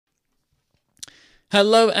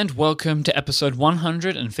Hello and welcome to episode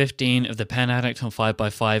 115 of the Pen Addict on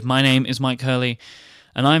 5x5. My name is Mike Hurley,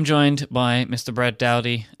 and I'm joined by Mr. Brad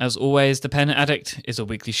Dowdy. As always, the Pen Addict is a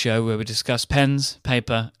weekly show where we discuss pens,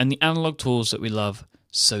 paper, and the analog tools that we love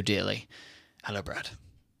so dearly. Hello, Brad.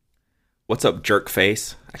 What's up, jerk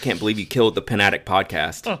face? I can't believe you killed the Pen Addict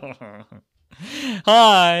Podcast.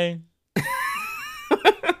 Hi.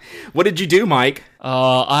 What did you do, Mike?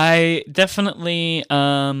 I definitely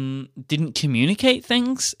didn't communicate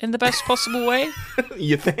things in the best possible way.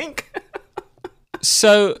 You think?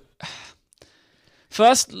 So,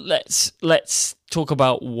 first, let's talk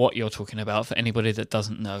about what you're talking about for anybody that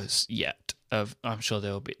doesn't know yet. I'm sure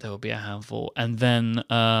there will be a handful, and then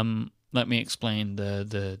let me explain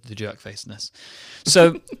the jerk faceness.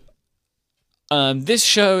 So, this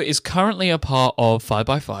show is currently a part of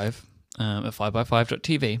 5x5 at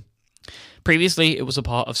 5x5.tv. Previously, it was a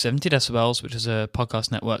part of 70 Decibels, which is a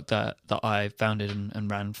podcast network that I founded and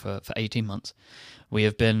ran for 18 months. We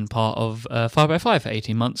have been part of 5x5 for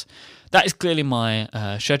 18 months. That is clearly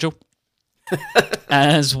my schedule.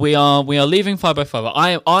 As we are leaving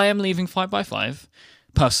 5x5. I am leaving 5x5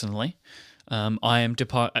 personally.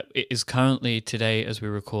 It is currently today, as we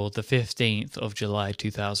record, the 15th of July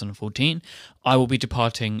 2014. I will be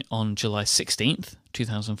departing on July 16th,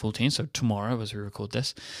 2014, so tomorrow as we record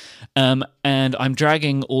this. And I'm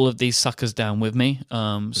dragging all of these suckers down with me.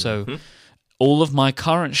 So all of my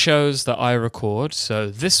current shows that I record, so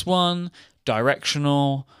this one,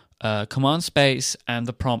 Directional, Command Space, and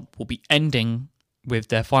The Prompt will be ending with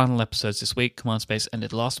their final episodes this week. Command Space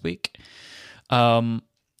ended last week.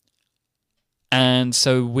 And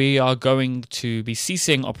so we are going to be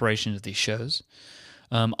ceasing operation of these shows.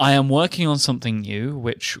 I am working on something new,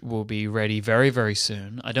 which will be ready very, very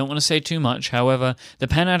soon. I don't want to say too much. However, the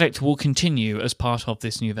Pen Addict will continue as part of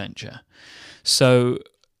this new venture. So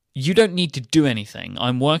you don't need to do anything.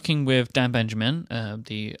 I'm working with Dan Benjamin,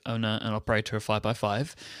 the owner and operator of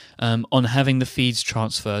 5x5, on having the feeds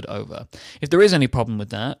transferred over. If there is any problem with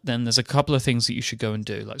that, then there's a couple of things that you should go and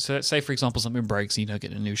do. Like, so let's say, for example, something breaks and you don't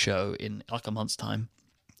get a new show in like a month's time,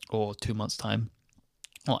 or 2 months' time,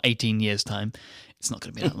 or 18 years' time. It's not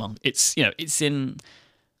going to be that long. It's in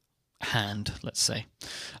hand, let's say.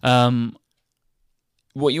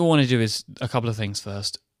 What you want to do is a couple of things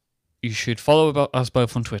first. You should follow us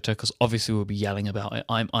both on Twitter, because obviously we'll be yelling about it.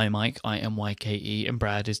 I'm Mike, IMYKE, and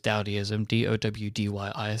Brad is Dowdyism,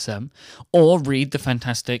 DOWDYISM. Or read the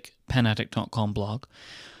fantastic penaddict.com blog.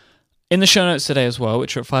 In the show notes today as well,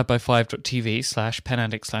 which are at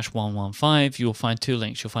 5x5.tv/penaddict/115, you'll find two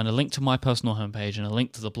links. You'll find a link to my personal homepage and a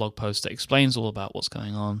link to the blog post that explains all about what's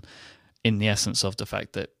going on, in the essence of the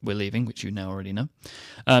fact that we're leaving, which you now already know.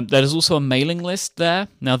 There's also a mailing list there.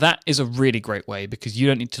 Now, that is a really great way because you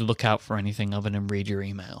don't need to look out for anything other than read your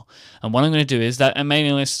email. And what I'm going to do is that a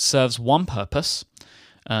mailing list serves one purpose.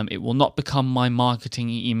 It will not become my marketing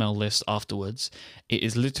email list afterwards. It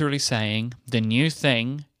is literally saying the new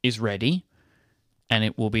thing is ready and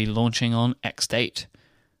it will be launching on X date.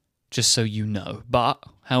 Just so you know. But,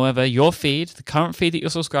 however, your feed, the current feed that you're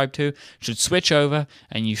subscribed to, should switch over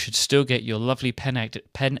and you should still get your lovely Pen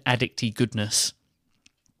Addict-y goodness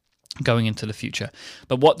going into the future.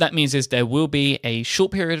 But what that means is there will be a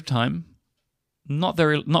short period of time, not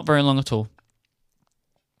very long at all,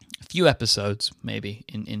 a few episodes maybe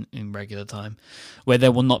in regular time, where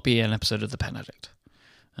there will not be an episode of the Pen Addict.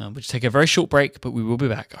 We'll take a very short break, but we will be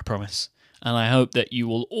back, I promise. And I hope that you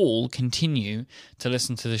will all continue to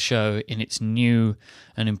listen to the show in its new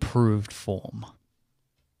and improved form.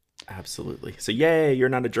 Absolutely. So, yay, you're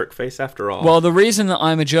not a jerk face after all. Well, the reason that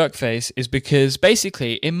I'm a jerk face is because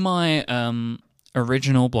basically in my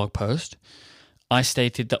original blog post, I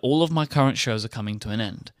stated that all of my current shows are coming to an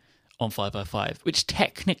end on 5x5, which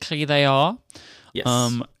technically they are. Yes.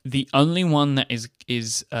 The only one that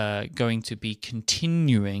is going to be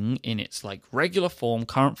continuing in its like regular form,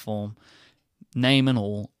 current form, name and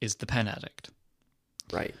all, is the Pen Addict.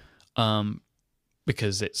 Right.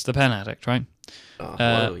 Because it's the Pen Addict, right?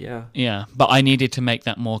 Well, yeah. Yeah, but I needed to make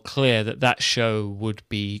that more clear that show would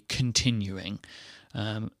be continuing.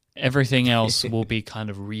 Everything else will be kind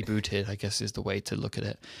of rebooted, I guess is the way to look at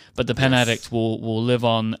it. But the Pen Addict will live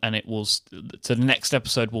on, and it will. So the next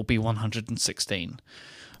episode will be 116.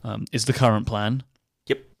 Is the current plan?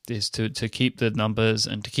 Yep. Is to keep the numbers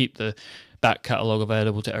and to keep the back catalog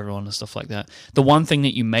available to everyone and stuff like that. The one thing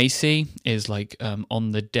that you may see is like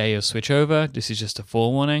on the day of switchover, this is just a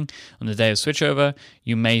forewarning, on the day of switchover,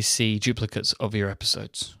 you may see duplicates of your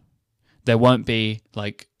episodes. There won't be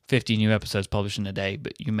like 50 new episodes published in a day,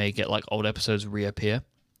 but you may get like old episodes reappear.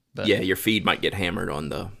 But yeah, your feed might get hammered on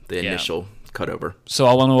the initial cut over. So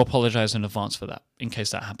I want to apologize in advance for that, in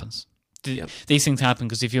case that happens. These things happen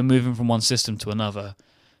because if you're moving from one system to another,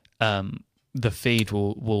 the feed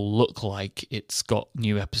will look like it's got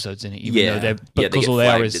new episodes in it, even though they're because all they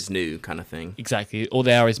are is new kind of thing. Exactly, all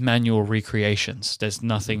they are is manual recreations. There's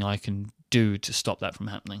nothing I can do to stop that from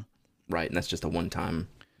happening. Right, and that's just a one-time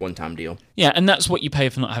deal. Yeah, and that's what you pay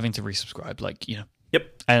for not having to resubscribe.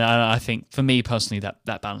 Yep. And I think for me personally,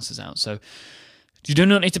 that balances out. So you do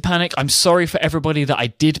not need to panic. I'm sorry for everybody that I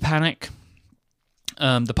did panic.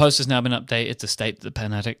 The post has now been updated to state that the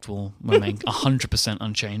Pen Addict will remain 100%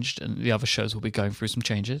 unchanged, and the other shows will be going through some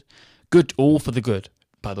changes. Good, all for the good,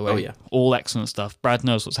 by the way. Oh, yeah. All excellent stuff. Brad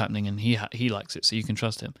knows what's happening, and he likes it, so you can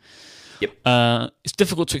trust him. Yep. It's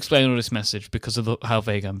difficult to explain all this message because of how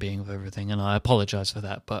vague I'm being with everything, and I apologize for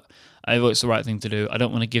that, but I know it's the right thing to do. I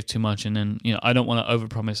don't want to give too much, and then I don't want to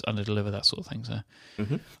overpromise, underdeliver, that sort of thing. So,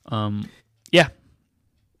 yeah.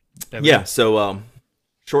 Yeah, so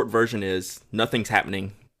short version is nothing's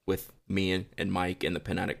happening with me and Mike and the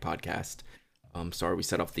Pen Addict Podcast. Sorry we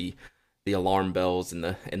set off the alarm bells and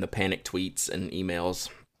the panic tweets and emails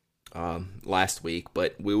last week,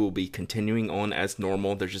 but we will be continuing on as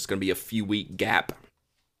normal. There's just going to be a few week gap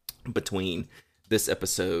between this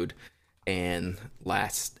episode and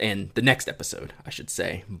the next episode, I should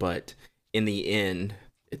say. But in the end,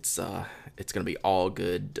 it's going to be all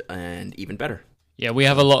good and even better. Yeah, we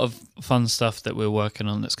have a lot of fun stuff that we're working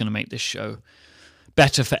on that's going to make this show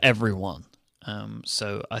better for everyone.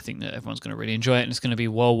 So I think that everyone's going to really enjoy it, and it's going to be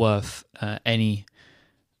well worth any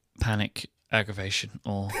panic, aggravation,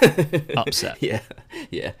 or upset.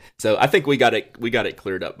 Yeah. So I think we got it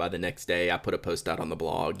cleared up by the next day. I put a post out on the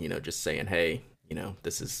blog, just saying, hey,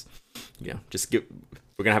 this is, we're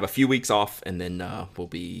gonna have a few weeks off, and then we'll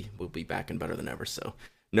be back and better than ever. So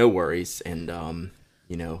no worries, and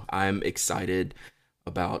I'm excited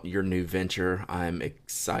about your new venture. I'm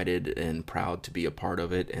excited and proud to be a part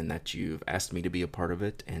of it, and that you've asked me to be a part of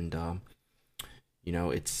it. And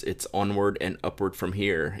it's onward and upward from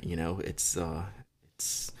here. It's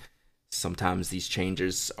sometimes these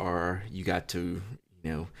changes are, you got to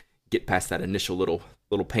get past that initial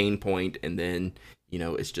little pain point, and then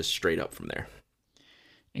it's just straight up from there.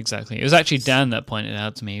 Exactly. It was actually Dan that pointed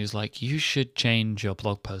out to me. He was like, you should change your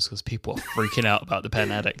blog post because people are freaking out about the Pen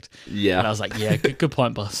Addict. Yeah. And I was like, yeah, good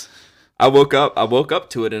point, boss. I woke up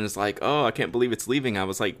to it, and it's like, oh, I can't believe it's leaving. I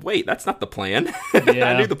was like, wait, that's not the plan. Yeah.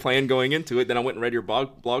 I knew the plan going into it. Then I went and read your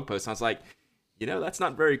blog post, and I was like, that's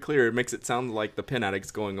not very clear. It makes it sound like the Pen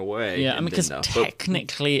Addict's going away. Yeah, because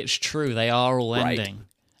technically it's true. They are all ending.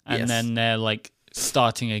 And then they're like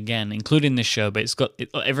starting again, including this show, but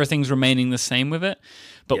everything's remaining the same with it.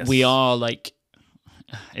 But we are like,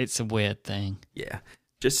 it's a weird thing. Yeah.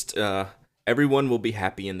 Just everyone will be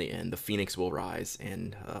happy in the end. The Phoenix will rise,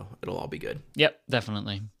 and it'll all be good. Yep,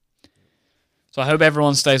 definitely. So I hope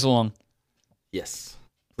everyone stays along. Yes,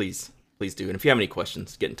 please do. And if you have any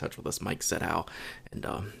questions, get in touch with us, Mike said how. And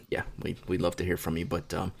we'd love to hear from you.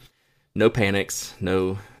 But no panics,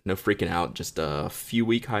 no freaking out. Just a few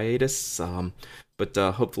week hiatus. But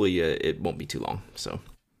hopefully it won't be too long. So.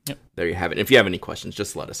 Yep. There you have it. If you have any questions,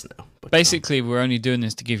 just let us know. But, basically, we're only doing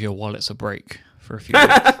this to give your wallets a break for a few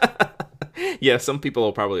weeks. Yeah, some people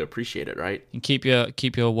will probably appreciate it, right? And keep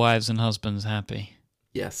your wives and husbands happy.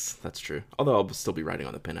 Yes, that's true. Although I'll still be writing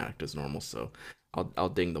on the Pen Addict as normal, so I'll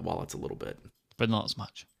ding the wallets a little bit, but not as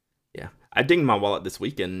much. Yeah, I dinged my wallet this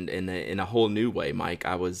weekend in a whole new way, Mike.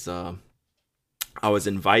 I was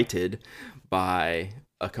invited by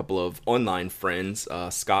a couple of online friends.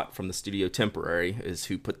 Scott from the Studio Temporary is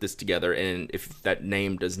who put this together, and if that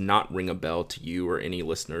name does not ring a bell to you or any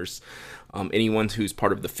listeners, anyone who's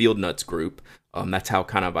part of the Field Nuts group, that's how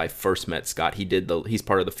kind of I first met Scott. He's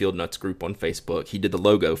part of the Field Nuts group on Facebook. He did the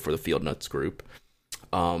logo for the Field Nuts group.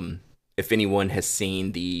 If anyone has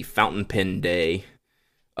seen the Fountain Pen Day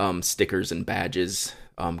stickers and badges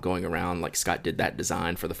going around, like Scott did that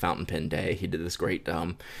design for the Fountain Pen Day. He did this great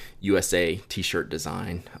USA t-shirt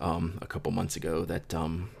design a couple months ago that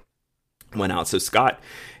went out. So Scott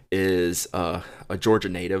is a Georgia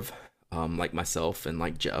native, like myself and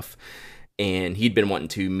like Jeff, and he'd been wanting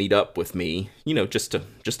to meet up with me, just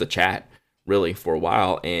to chat really for a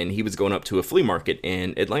while. And he was going up to a flea market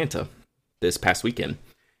in Atlanta this past weekend,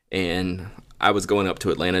 and I was going up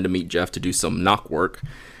to Atlanta to meet Jeff to do some knock work.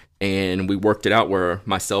 And we worked it out where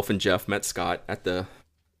myself and Jeff met Scott at the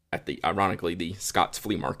ironically the Scott's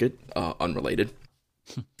flea market, unrelated.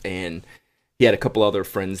 And he had a couple other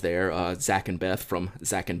friends there, Zach and Beth from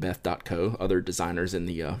zachandbeth.co, other designers in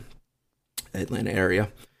the Atlanta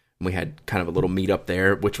area. And we had kind of a little meetup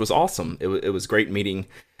there, which was awesome. It was great meeting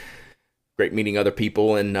other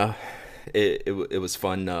people, and it was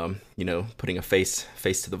fun, putting a face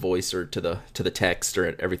to the voice or to the text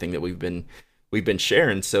or everything that we've been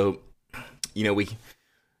sharing. So,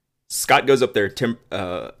 Scott goes up there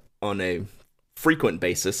on a frequent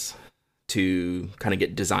basis to kind of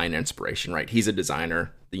get design inspiration, right? He's a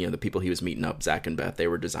designer. The people he was meeting up, Zach and Beth, they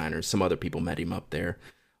were designers. Some other people met him up there.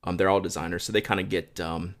 They're all designers, so they kind of get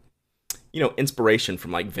inspiration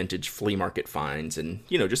from like vintage flea market finds and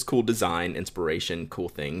just cool design inspiration, cool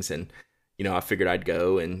things. And I figured I'd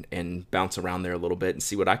go and bounce around there a little bit and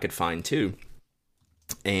see what I could find too.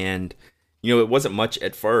 And it wasn't much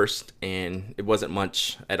at first, and it wasn't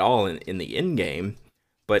much at all in the end game,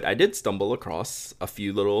 but I did stumble across a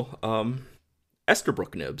few little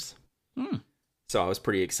Esterbrook nibs. So I was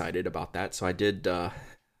pretty excited about that. So I did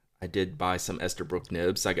buy some Esterbrook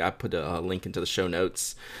nibs. I put a link into the show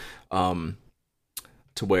notes to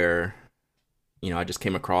where I just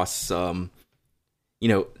came across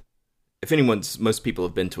if most people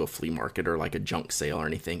have been to a flea market or like a junk sale or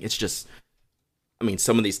anything, it's just,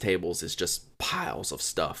 some of these tables is just piles of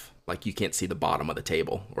stuff. Like you can't see the bottom of the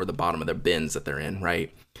table or the bottom of their bins that they're in,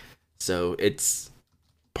 right? So it's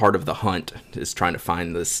part of the hunt is trying to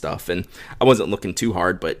find this stuff. And I wasn't looking too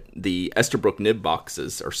hard, but the Esterbrook nib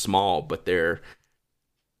boxes are small, but they're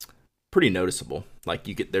pretty noticeable. Like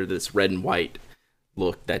they're this red and white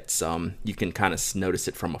look that's you can kind of notice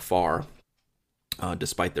it from afar,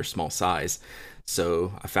 despite their small size.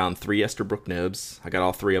 So I found 3 Esterbrook nibs. I got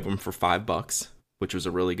all 3 of them for $5, which was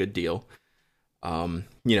a really good deal.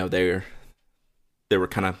 They were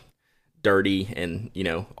kind of dirty, and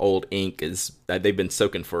old ink they've been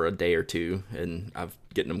soaking for a day or two, and I've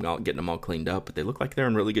getting them all cleaned up. But they look like they're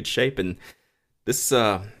in really good shape, and this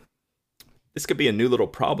could be a new little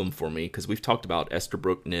problem for me because we've talked about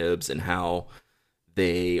Esterbrook nibs and how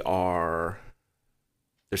there's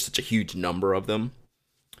such a huge number of them,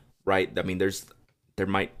 right? There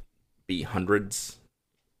might be hundreds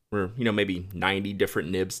or maybe 90 different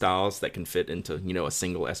nib styles that can fit into a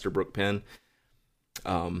single Esterbrook pen.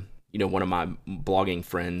 One of my blogging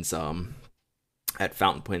friends at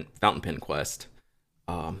Fountain Pen Quest,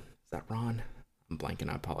 is that Ron? I'm blanking,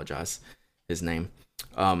 I apologize, his name.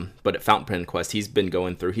 But at Fountain Pen Quest, he's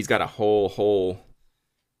got a whole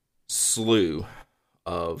slew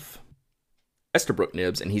of Esterbrook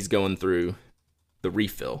nibs, and he's going through the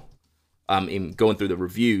refill, going through the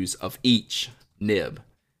reviews of each nib.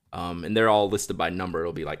 And they're all listed by number.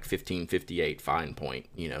 It'll be like 1558 fine point,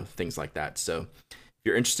 things like that. So if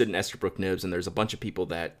you're interested in Esterbrook nibs, and there's a bunch of people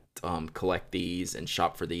that collect these and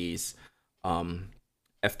shop for these,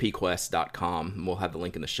 fpquest.com, and we'll have the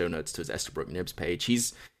link in the show notes to his Esterbrook nibs page.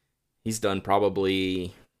 He's done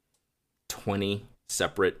probably 20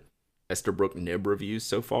 separate Esterbrook nib reviews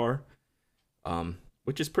so far,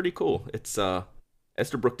 which is pretty cool. It's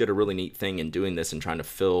Esterbrook did a really neat thing in doing this and trying to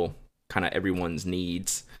fill kind of everyone's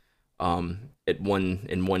needs in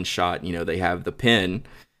one shot. They have the pen,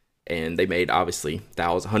 and they made obviously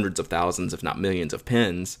hundreds of thousands, if not millions of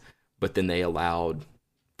pens, but then they allowed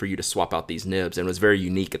for you to swap out these nibs, and it was very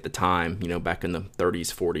unique at the time, back in the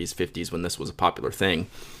 30s, 40s, 50s, when this was a popular thing,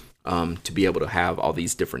 to be able to have all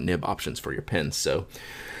these different nib options for your pens. So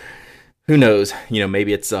who knows,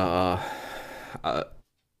 maybe it's a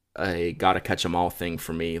gotta catch 'em all thing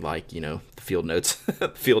for me, like, the field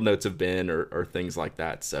notes have been, or things like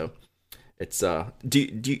that. So it's,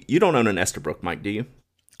 you don't own an Esterbrook, Mike, do you?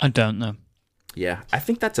 I don't know. Yeah, I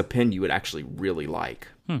think that's a pen you would actually really like.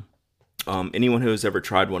 Anyone who has ever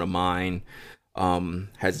tried one of mine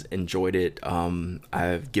has enjoyed it.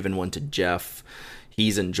 I've given one to Jeff.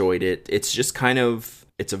 He's enjoyed it. It's just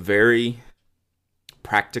it's a very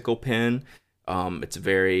practical pen.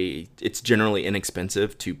 It's generally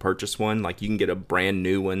inexpensive to purchase one. Like you can get a brand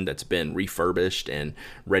new one that's been refurbished and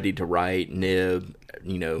ready to write, nib,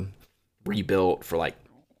 rebuilt for like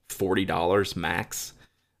 $40 max.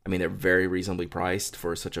 They're very reasonably priced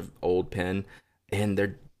for such an old pen, and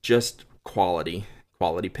they're just quality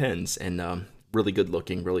pens, and really good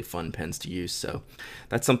looking, really fun pens to use. So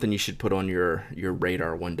that's something you should put on your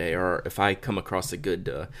radar one day. Or if I come across a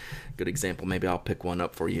good example, maybe I'll pick one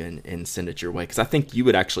up for you and send it your way, because I think you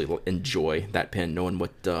would actually enjoy that pen, knowing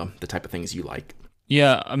what the type of things you like.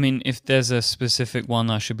 Yeah, if there's a specific one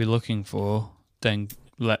I should be looking for, then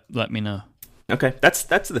let me know. Okay, that's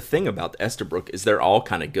the thing about the Esterbrook, is they're all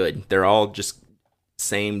kind of good. They're all just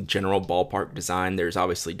same general ballpark design. There's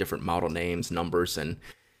obviously different model names, numbers, and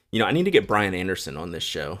I need to get Brian Anderson on this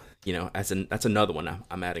show. That's another one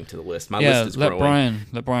I'm adding to the list. My list is growing.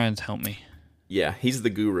 Let Brian help me. Yeah, he's the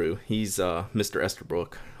guru. He's Mr.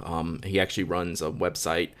 Esterbrook. He actually runs a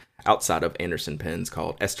website outside of Anderson Pens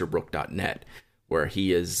called esterbrook.net, where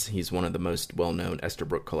he's one of the most well-known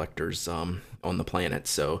Esterbrook collectors on the planet.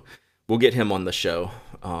 So we'll get him on the show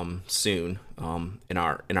soon. In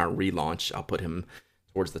our relaunch, I'll put him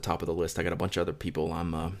towards the top of the list. I got a bunch of other people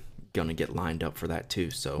I'm gonna get lined up for that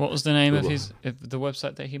too. So what was the name of the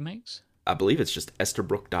website that he makes? I believe it's just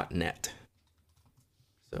esterbrook.net.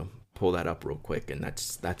 So pull that up real quick, and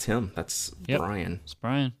that's him. That's Brian. It's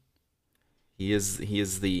Brian. He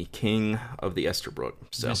is the king of the Esterbrook.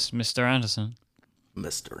 So Mr. Anderson.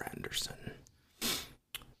 Mr. Anderson.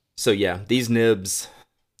 So yeah, these nibs,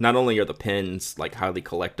 not only are the pens like highly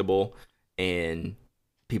collectible, and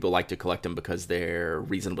people like to collect them because they're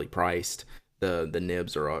reasonably priced, the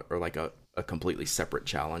nibs are like a completely separate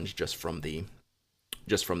challenge just from the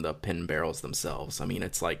pen barrels themselves. I mean,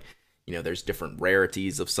 it's like, there's different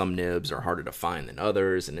rarities of some nibs are harder to find than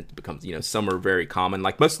others, and it becomes, some are very common.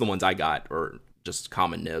 Like most of the ones I got are just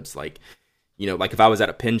common nibs. Like, like if I was at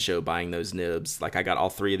a pen show buying those nibs, like I got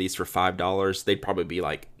all 3 of these for $5, they'd probably be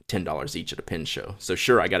like $10 each at a pen show. So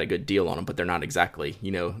sure, I got a good deal on them, but they're not exactly,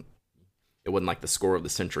 it wasn't like the score of the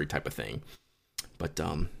century type of thing. But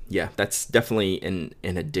yeah, that's definitely an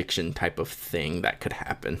addiction type of thing that could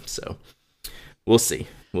happen. So we'll see.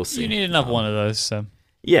 You need another one of those. So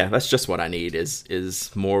yeah, that's just what I need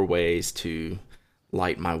is more ways to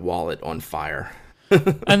light my wallet on fire.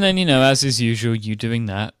 And then, as is usual, you doing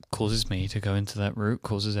that causes me to go into that route,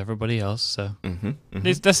 causes everybody else. So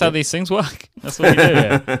that's how these things work. That's what we do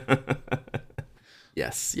here.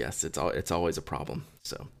 Yes, it's always a problem.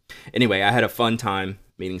 So anyway, I had a fun time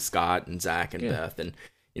meeting Scott and Zach and Beth, and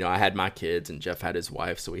I had my kids and Jeff had his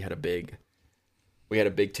wife, so we had a big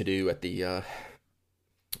to do at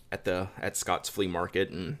Scott's flea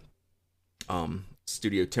market, and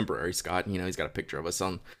Studio Temporary Scott. He's got a picture of us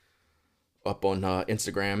up on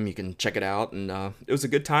Instagram. You can check it out, and it was a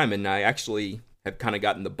good time. And I actually have kind of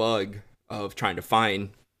gotten the bug of trying to find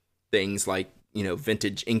things like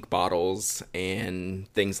vintage ink bottles and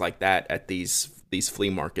things like that at these flea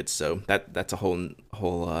markets. So that's a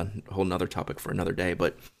whole nother topic for another day.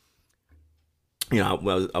 But I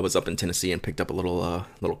was up in Tennessee and picked up a little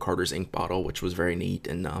Carter's ink bottle, which was very neat.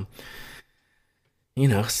 And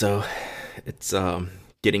so it's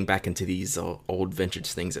getting back into these old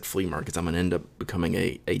vintage things at flea markets. I'm gonna end up becoming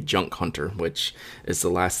a junk hunter, which is the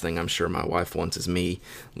last thing I'm sure my wife wants, is me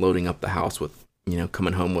loading up the house with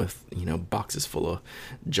coming home with boxes full of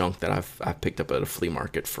junk that I've picked up at a flea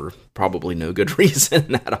market for probably no good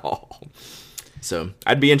reason at all. So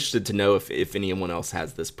I'd be interested to know if anyone else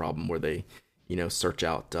has this problem where they search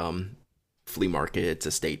out flea markets,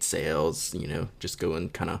 estate sales, just going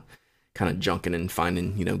kind of junking and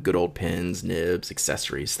finding good old pens, nibs,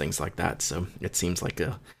 accessories, things like that. So it seems like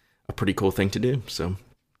a pretty cool thing to do. So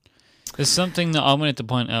there's something that I wanted to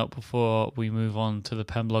point out before we move on to the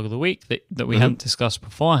pen blog of the week that we hadn't discussed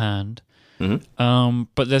beforehand.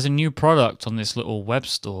 But there's a new product on this little web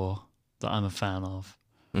store that I'm a fan of,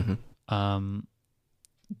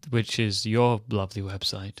 which is your lovely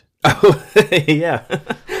website. Oh, yeah.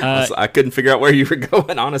 I couldn't figure out where you were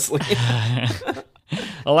going, honestly. I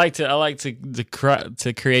like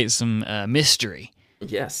to create some mystery.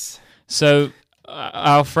 Yes. So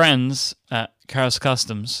our friends at Karas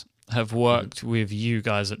Customs have worked with you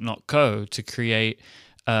guys at Not Co to create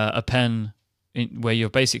a pen where you're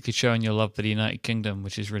basically showing your love for the United Kingdom,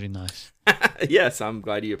 which is really nice. Yes, I'm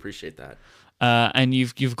glad you appreciate that. And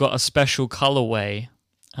you've got a special colorway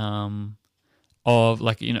of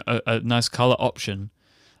a nice color option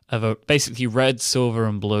of a basically red, silver,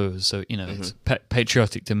 and blue. So it's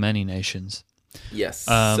patriotic to many nations. Yes.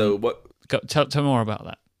 So what? Tell me more about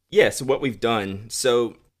that. Yeah. So what we've done.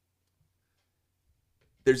 So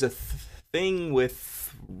there's a thing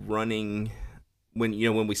with running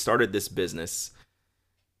when we started this business.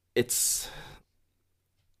 It's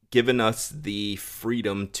given us the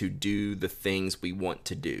freedom to do the things we want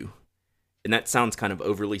to do, and that sounds kind of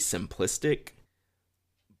overly simplistic,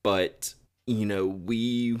 but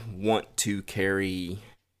we want to carry,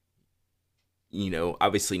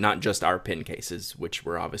 obviously not just our pen cases, which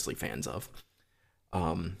we're obviously fans of.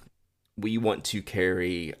 We want to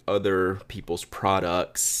carry other people's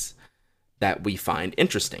products that we find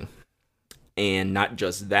interesting. And not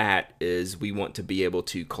just that, is we want to be able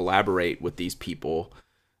to collaborate with these people.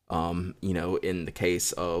 In the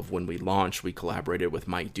case of when we launched, we collaborated with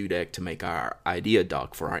Mike Dudek to make our idea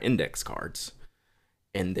doc for our index cards.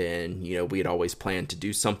 And then, we had always planned to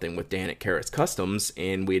do something with Dan at Karas Customs,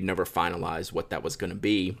 and we had never finalized what that was going to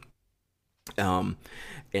be. And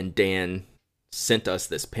Dan sent us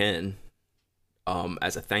this pen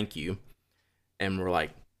as a thank you, and we're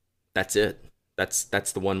like, that's it. That's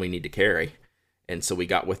the one we need to carry. And so we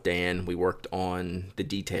got with Dan, we worked on the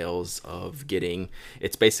details of getting,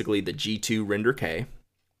 it's basically the G2 Render K,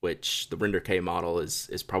 which the Render K model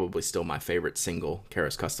is probably still my favorite single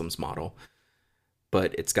Keras Customs model.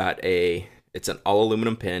 But it's an all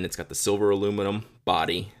aluminum pen, it's got the silver aluminum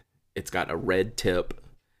body, it's got a red tip,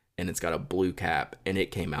 and it's got a blue cap, and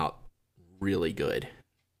it came out really good.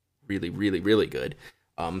 Really, really, really good.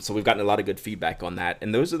 So we've gotten a lot of good feedback on that,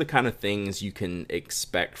 and those are the kind of things you can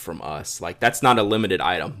expect from us. Like, that's not a limited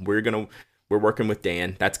item. We're working with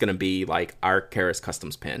Dan. That's gonna be like our Keras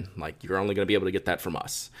Customs pen. Like, you're only gonna be able to get that from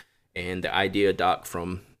us. And the idea doc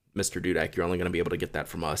from Mr. Dudek, you're only gonna be able to get that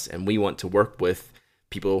from us. And we want to work with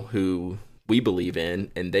people who we believe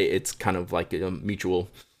in, and it's kind of like a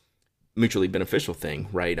mutually beneficial thing,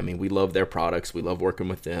 right? I mean, we love their products, we love working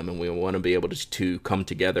with them, and we want to be able to come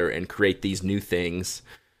together and create these new things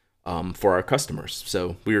for our customers.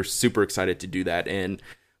 So we are super excited to do that, and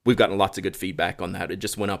we've gotten lots of good feedback on that. It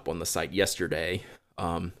just went up on the site yesterday.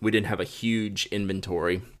 We didn't have a huge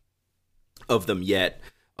inventory of them yet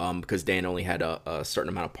because Dan only had a certain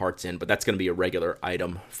amount of parts in, but that's going to be a regular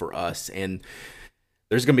item for us, and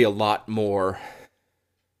there's going to be a lot more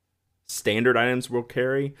standard items we'll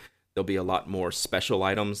carry. There'll be a lot more special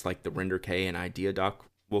items like the Render K and Idea Doc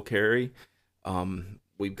will carry.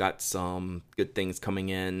 We've got some good things coming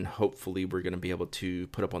in. Hopefully we're going to be able to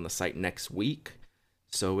put up on the site next week.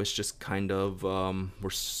 So it's just kind of,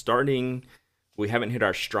 we haven't hit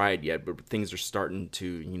our stride yet, but things are starting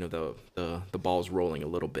to, the ball's rolling a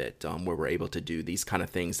little bit where we're able to do these kind of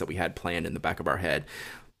things that we had planned in the back of our head.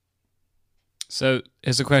 So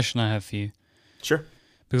here's a question I have for you. Sure.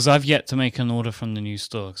 Because I've yet to make an order from the new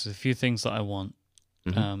store. Because there's a few things that I want,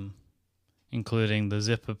 including the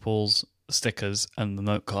zipper pulls, stickers, and the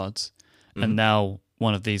note cards, and now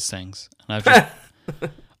one of these things. And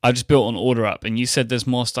I just built an order up, and you said there's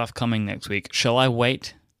more stuff coming next week. Shall I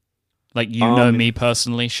wait? Like, know me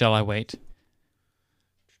personally. Shall I wait?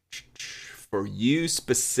 For you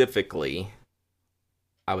specifically,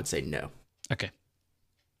 I would say no. Okay.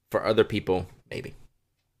 For other people, maybe.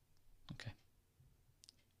 Okay.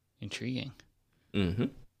 Intriguing.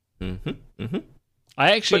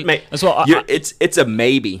 I actually, that's what it's a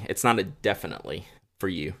maybe. It's not a definitely for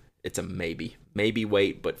you. It's a maybe. Maybe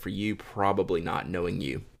wait, but for you, probably not. Knowing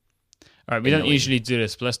you. All right, we don't usually do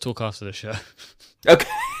this, but let's talk after the show. Okay.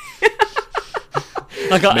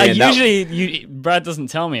 Brad doesn't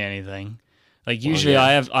tell me anything. Like, usually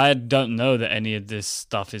I don't know that any of this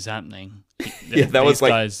stuff is happening. Yeah, these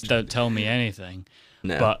guys don't tell me anything.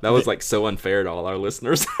 No, but that was so unfair to all our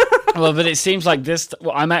listeners. Well, but it seems like this.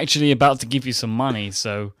 Well, I'm actually about to give you some money,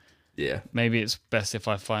 so yeah, maybe it's best if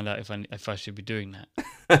I find out if I should be doing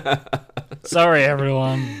that. Sorry,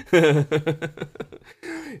 everyone.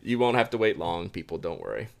 You won't have to wait long, people. Don't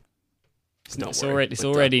worry. It's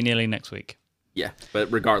already nearly next week. Yeah, but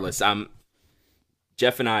regardless,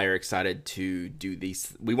 Jeff and I are excited to do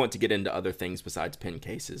these. We want to get into other things besides pen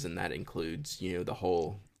cases, and that includes, the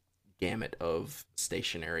whole gamut of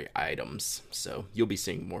stationary items. So you'll be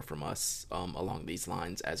seeing more from us along these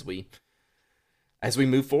lines as we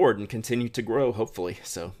move forward and continue to grow, hopefully.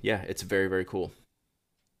 So yeah, it's very, very cool.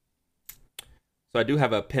 So I do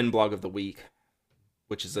have a pen blog of the week,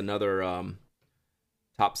 which is another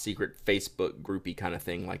top secret Facebook groupie kind of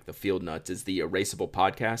thing, like the Field Nuts. Is the Erasable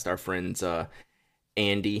Podcast. Our friends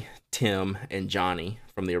Andy, Tim, and Johnny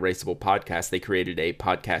from the Erasable Podcast, they created a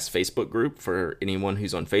podcast Facebook group for anyone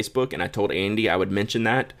who's on Facebook, and I told Andy I would mention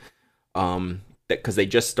that because they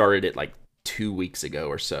just started it like 2 weeks ago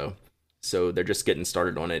or so. So they're just getting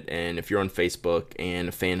started on it, and if you're on Facebook and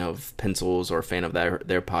a fan of pencils or a fan of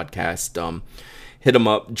their podcast, hit them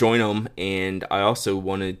up, join them. And I also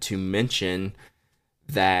wanted to mention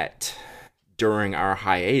that during our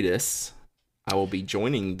hiatus, I will be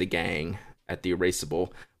joining the gang at the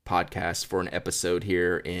Erasable Podcast for an episode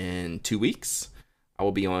here in 2 weeks. I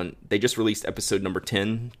will be on, they just released episode number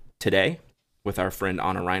 10 today with our friend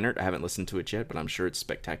Anna Reinert. I haven't listened to it yet, but I'm sure it's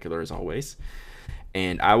spectacular as always.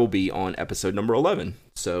 And I will be on episode number 11.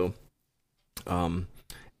 So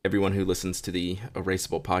everyone who listens to the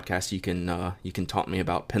Erasable Podcast, you can taunt me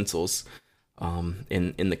about pencils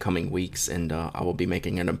in the coming weeks, and I will be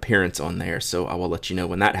making an appearance on there. So I will let you know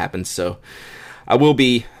when that happens. So I will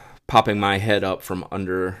be popping my head up from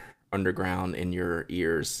underground in your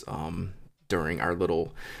ears during our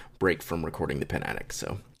little break from recording the Pen Addict.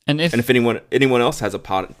 So, and if anyone else has a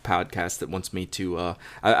podcast that wants me to,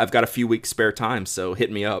 I've got a few weeks spare time, so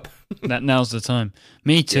hit me up. Now's the time.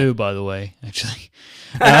 Me too, yeah. By the way, actually.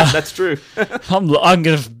 That's true. I'm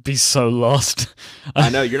gonna be so lost. I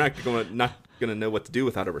know you're not gonna know what to do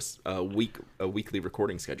without a weekly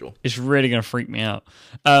recording schedule. It's really gonna freak me out.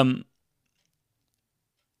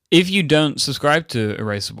 If you don't subscribe to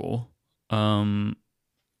Erasable,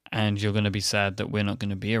 and you're gonna be sad that we're not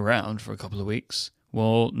gonna be around for a couple of weeks,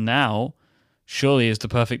 well, now surely is the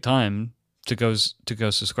perfect time to go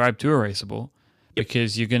subscribe to Erasable,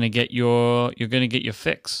 because you're gonna get your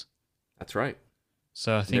fix. That's right.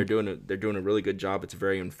 So I think they're doing a really good job. It's a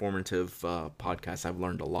very informative podcast. I've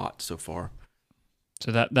learned a lot so far.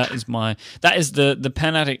 So that is the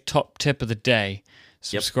Pen Addict top tip of the day.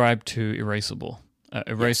 Subscribe to Erasable.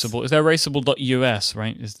 Erasable. Yes. Is that erasable.us,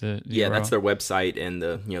 right? Is the yeah, URL? That's their website, and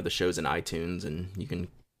the show's in iTunes, and you can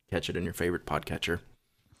catch it in your favorite podcatcher.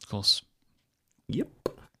 Of course. Yep.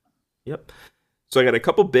 So I got a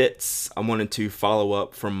couple bits I wanted to follow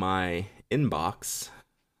up from my inbox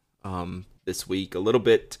this week. A little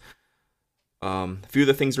bit. A few of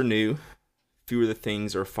the things are new. A few of the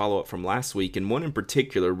things are follow up from last week, and one in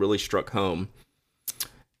particular really struck home.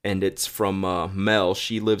 And it's from Mel.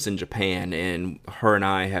 She lives in Japan, and her and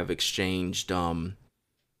I have exchanged,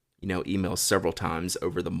 emails several times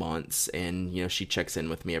over the months. And she checks in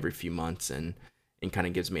with me every few months and kind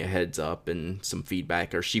of gives me a heads up and some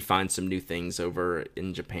feedback. Or she finds some new things over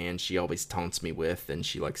in Japan. She always taunts me with, and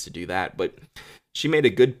she likes to do that. But she made a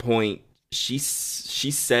good point. She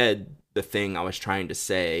said the thing I was trying to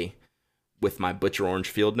say with my Butcher Orange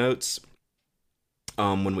field notes.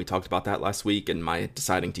 When we talked about that last week, and my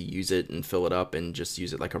deciding to use it and fill it up and just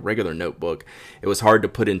use it like a regular notebook, it was hard to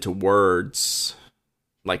put into words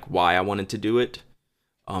like why I wanted to do it.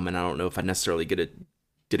 And I don't know if I necessarily did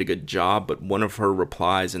a good job, but one of her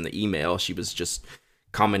replies in the email, she was just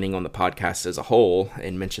commenting on the podcast as a whole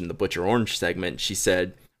and mentioned the Butcher Orange segment. She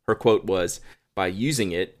said, her quote was, "By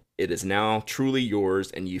using it, it is now truly yours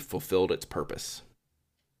and you've fulfilled its purpose."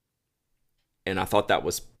 And I thought that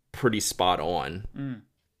was pretty spot on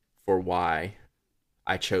for why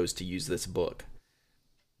I chose to use this book.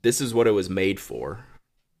 This is what it was made for.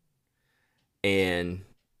 And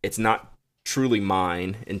it's not truly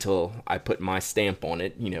mine until I put my stamp on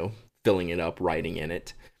it, filling it up, writing in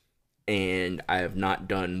it. And I have not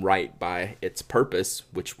done right by its purpose,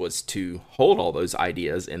 which was to hold all those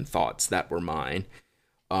ideas and thoughts that were mine.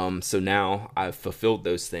 So now I've fulfilled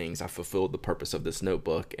those things. I fulfilled the purpose of this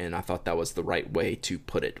notebook, and I thought that was the right way to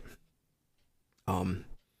put it. And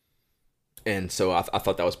so I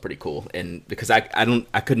thought that was pretty cool. And because I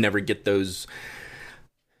could never get those.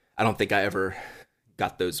 I don't think I ever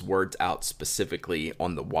got those words out specifically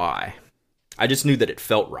on the why. I just knew that it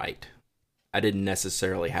felt right. I didn't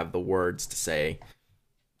necessarily have the words to say,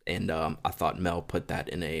 and I thought Mel put that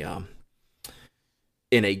in a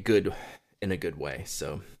good way.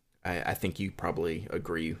 So I think you probably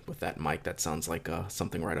agree with that, Mike. That sounds like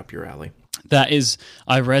something right up your alley. That is,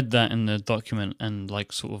 I read that in the document and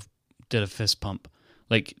sort of did a fist pump.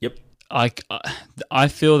 Yep. I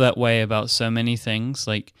feel that way about so many things.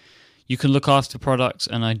 Like, you can look after products,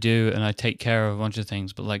 and I do, and I take care of a bunch of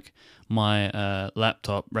things. But my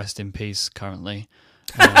laptop, rest in peace, currently.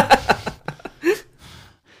 If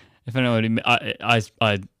I know what I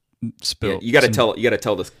spilled. Yeah, you got to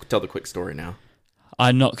tell the quick story now.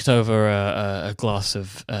 I knocked over a glass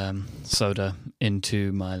of soda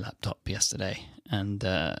into my laptop yesterday, and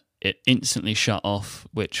it instantly shut off,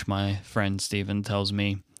 which my friend Stephen tells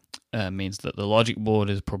me means that the logic board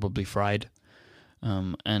is probably fried,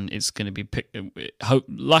 and it's going to be picked.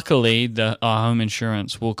 Luckily, our home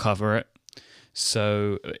insurance will cover it,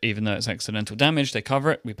 so even though it's accidental damage, they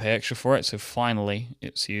cover it. We pay extra for it, so finally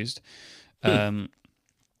it's used. And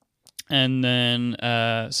then,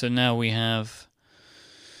 so now we have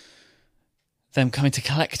them coming to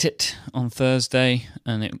collect it on Thursday,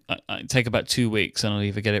 and it take about 2 weeks, and I'll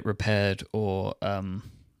either get it repaired or a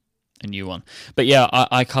new one. But yeah,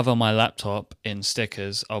 I cover my laptop in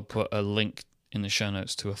stickers. I'll put a link in the show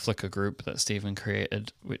notes to a Flickr group that Stephen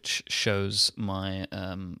created, which shows my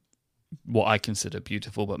what I consider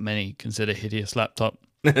beautiful, but many consider hideous laptop,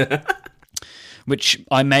 which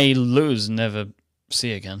I may lose and never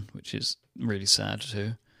see again, which is really sad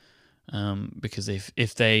too. Because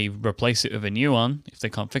if they replace it with a new one, if they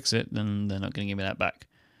can't fix it, then they're not going to give me that back,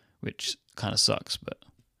 which kind of sucks. But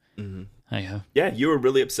hey ho. Yeah, you were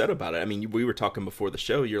really upset about it. I mean, we were talking before the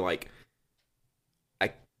show. You're like,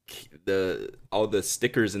 all the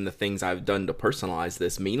stickers and the things I've done to personalize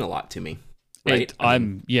this mean a lot to me. Right?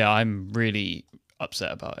 I'm really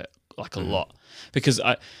upset about it, a lot, because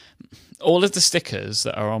all of the stickers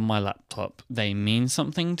that are on my laptop, they mean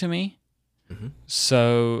something to me.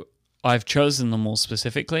 So I've chosen them all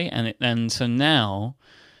specifically, so now,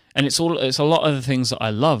 and it's a lot of the things that I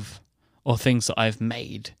love or things that I've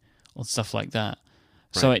made or stuff like that.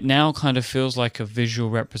 So it now kind of feels like a visual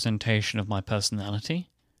representation of my personality.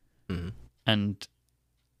 Mm-hmm. And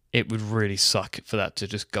it would really suck for that to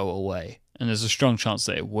just go away. And there's a strong chance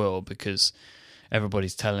that it will, because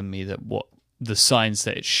everybody's telling me that what the signs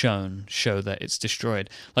that it's show that it's destroyed.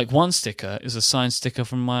 Like one sticker is a signed sticker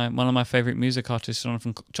from one of my favorite music artists,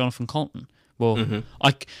 Jonathan Colton. Well,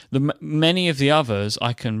 many of the others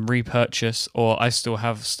I can repurchase, or I still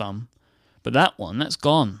have some, but that one, that's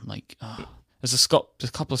gone. Like, there's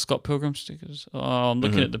a couple of Scott Pilgrim stickers. Oh, I'm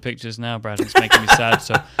looking at the pictures now, Brad. It's making me sad,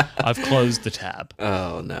 so I've closed the tab.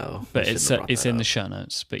 Oh no! But it's in the show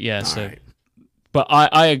notes. But yeah, All right. But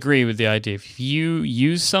I agree with the idea. If you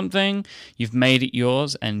use something, you've made it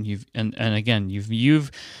yours, and again,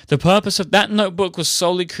 you've the purpose of that notebook was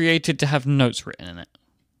solely created to have notes written in it.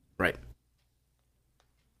 Right.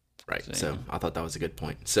 So I thought that was a good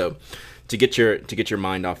point. So to get your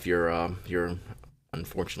mind off your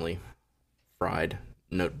unfortunately fried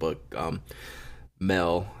notebook,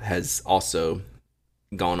 Mel has also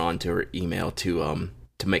gone on to her email to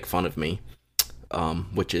make fun of me.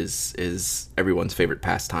 Which is everyone's favorite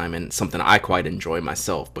pastime, and something I quite enjoy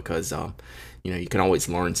myself, because you can always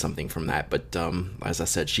learn something from that. But as I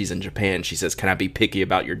said, she's in Japan. She says, "Can I be picky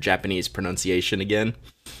about your Japanese pronunciation again?"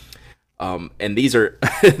 And these are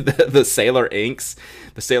the Sailor Inks.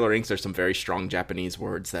 The Sailor Inks are some very strong Japanese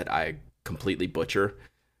words that I completely butcher,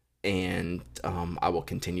 and I will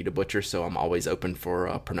continue to butcher. So I'm always open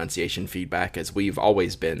for pronunciation feedback, as we've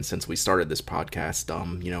always been since we started this podcast.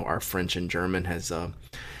 Our French and German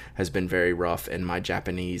has been very rough, and my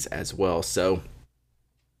Japanese as well. So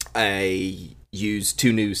I used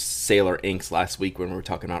 2 new Sailor Inks last week when we were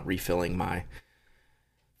talking about refilling my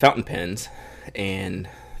fountain pens, and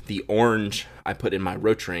the orange I put in my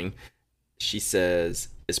Rotring, she says,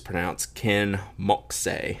 is pronounced Ken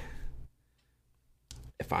Mokse,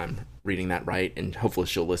 if I'm reading that right, and hopefully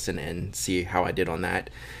she'll listen and see how I did on that.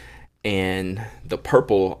 And the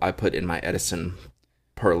purple I put in my Edison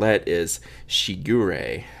Perlette is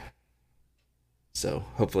Shigure. So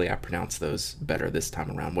hopefully I pronounced those better this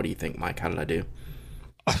time around. What do you think, Mike? How did I do?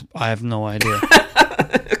 I have no idea.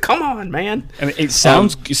 Come on, man. I mean, it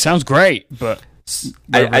sounds great, but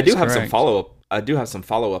I do have some follow up. I do have some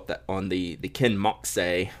follow up that on the Ken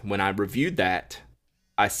Mokse. When I reviewed that,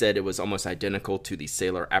 I said it was almost identical to the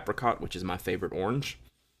Sailor Apricot, which is my favorite orange.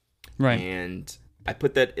 Right. And I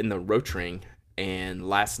put that in the Rotring, and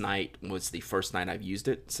last night was the first night I've used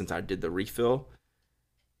it since I did the refill.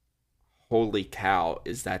 Holy cow,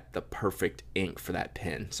 is that the perfect ink for that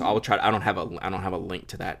pen? So I will try. I don't have a link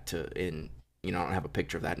to that I don't have a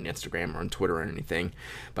picture of that on Instagram or on Twitter or anything,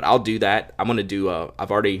 but I'll do that. I'm gonna do.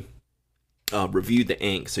 I've already reviewed the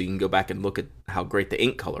ink, so you can go back and look at how great the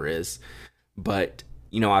ink color is. But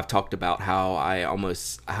I've talked about how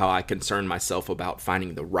I concern myself about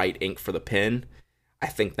finding the right ink for the pen. I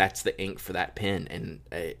think that's the ink for that pen, and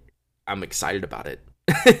I'm excited about it.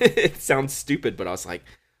 It sounds stupid, but I was like,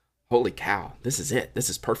 holy cow, this is it. This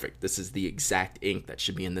is perfect. This is the exact ink that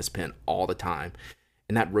should be in this pen all the time.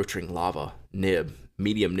 And that Rotring Lava nib,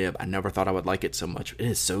 medium nib, I never thought I would like it so much. It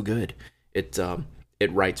is so good. It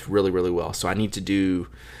writes really, really well. So I need to do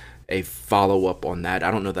a follow-up on that.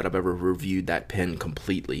 I don't know that I've ever reviewed that pen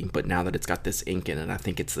completely, but now that it's got this ink in it, I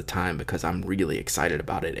think it's the time, because I'm really excited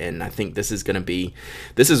about it. And I think this is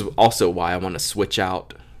also why I want to switch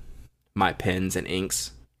out my pens and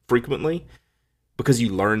inks frequently, because you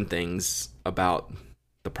learn things about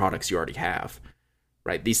the products you already have.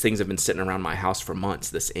 Right, these things have been sitting around my house for months,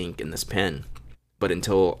 this ink and this pen. But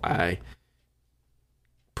until I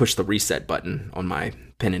push the reset button on my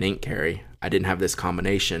pen and ink carry, I didn't have this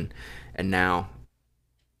combination, and now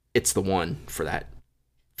it's the one for that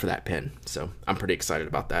pen. So I'm pretty excited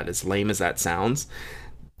about that. As lame as that sounds,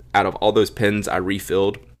 out of all those pens I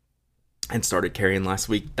refilled and started carrying last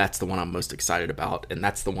week, that's the one I'm most excited about, and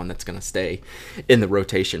that's the one that's going to stay in the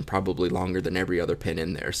rotation probably longer than every other pen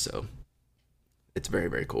in there. So it's very,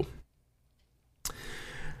 very cool.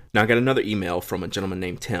 Now I got another email from a gentleman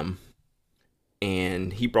named Tim,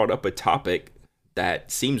 and he brought up a topic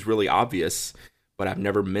that seems really obvious, but I've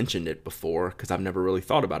never mentioned it before because I've never really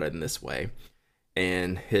thought about it in this way.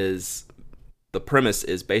 And the premise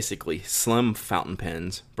is basically slim fountain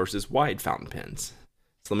pens versus wide fountain pens.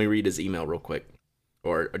 So let me read his email real quick,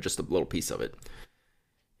 or just a little piece of it.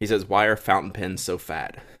 He says, "Why are fountain pens so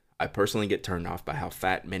fat? I personally get turned off by how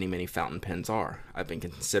fat many, many fountain pens are. I've been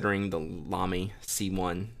considering the Lamy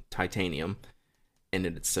C1 titanium, and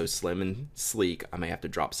it's so slim and sleek, I may have to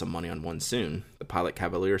drop some money on one soon. The Pilot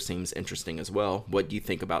Cavalier seems interesting as well. What do you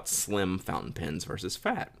think about slim fountain pens versus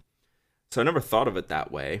fat?" So I never thought of it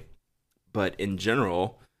that way, but in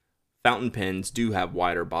general, fountain pens do have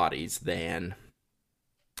wider bodies than,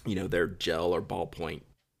 their gel or ballpoint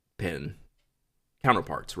pen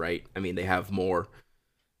counterparts, right? I mean, they have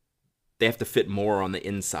to fit more on the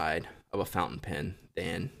inside of a fountain pen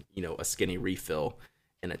than, a skinny refill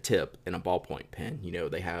and a tip in a ballpoint pen.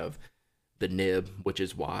 They have the nib, which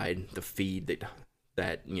is wide, the feed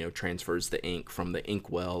that transfers the ink from the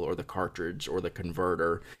inkwell or the cartridge or the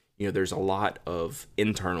converter. There's a lot of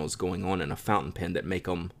internals going on in a fountain pen that make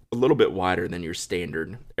them a little bit wider than your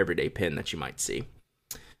standard everyday pen that you might see.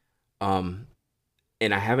 And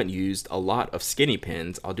I haven't used a lot of skinny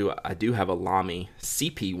pens. I do have a Lamy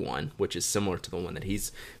CP1, which is similar to the one that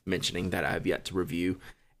he's mentioning that I have yet to review.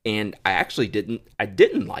 And I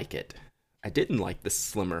didn't like it. I didn't like the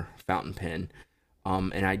slimmer fountain pen.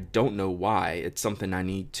 And I don't know why. It's something I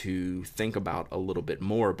need to think about a little bit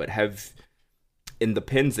more. But in the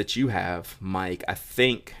pens that you have, Myke, I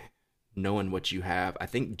think, knowing what you have, I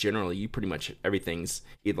think generally you pretty much everything's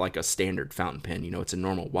either like a standard fountain pen. It's a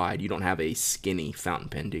normal wide. You don't have a skinny fountain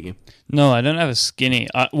pen, do you? No, I don't have a skinny.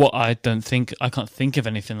 I can't think of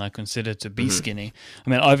anything I consider to be skinny. I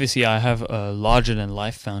mean, obviously I have a larger than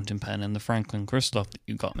life fountain pen in the Franklin Christoph that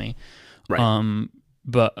you got me. Right.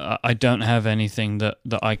 But I don't have anything that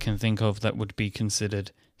I can think of that would be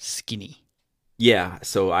considered skinny. Yeah,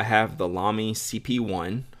 so I have the Lamy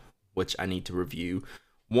CP1, which I need to review.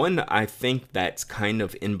 One I think that's kind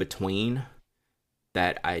of in between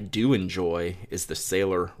that I do enjoy is the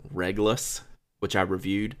Sailor Regulus, which I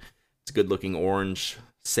reviewed. It's a good-looking orange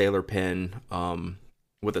sailor pen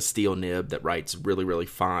with a steel nib that writes really, really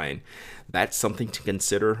fine. That's something to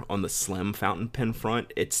consider on the slim fountain pen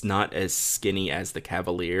front. It's not as skinny as the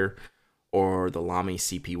Cavalier or the Lamy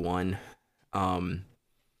CP1.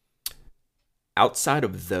 Outside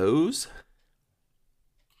of those,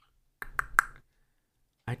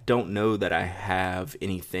 I don't know that I have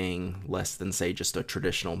anything less than, say, just a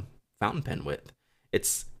traditional fountain pen width.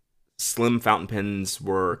 Slim fountain pens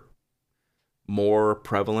were more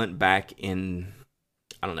prevalent back in,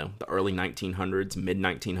 I don't know, the early 1900s, mid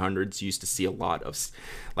 1900s. You used to see a lot of,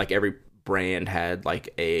 like, every brand had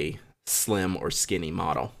like a slim or skinny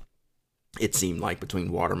model. It seemed like between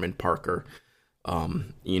Waterman, Parker, a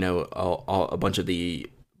bunch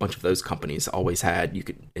of those companies always had, you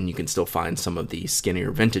can still find some of the skinnier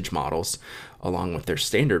vintage models along with their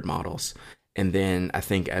standard models. And then I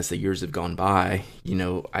think as the years have gone by,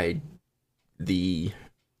 the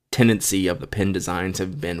tendency of the pen designs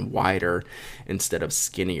have been wider instead of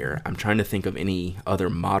skinnier. I'm trying to think of any other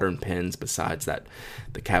modern pens besides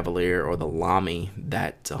the Cavalier or the Lamy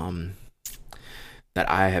that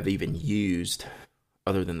I have even used,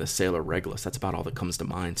 other than the Sailor Regulus. That's about all that comes to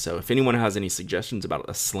mind. So if anyone has any suggestions about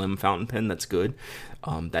a slim fountain pen that's good,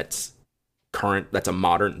 that's current, that's a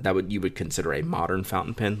modern, you would consider a modern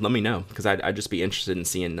fountain pen, let me know, because I'd just be interested in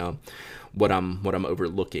seeing what I'm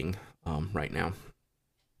overlooking right now.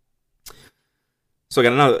 So I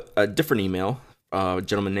got a different email, a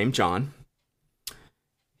gentleman named John.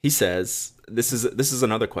 He says, this is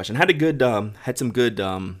another question. Had some good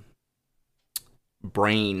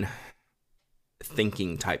brain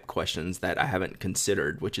thinking type questions that I haven't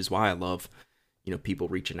considered, which is why I love, people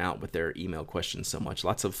reaching out with their email questions so much.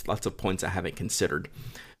 Lots of points I haven't considered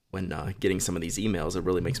when getting some of these emails. It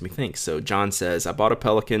really makes me think. So John says, I bought a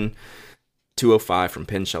Pelican 205 from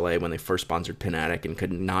Pen Chalet when they first sponsored Pen Addict and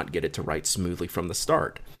could not get it to write smoothly from the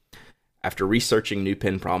start. After researching new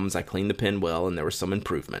pen problems, I cleaned the pen well and there was some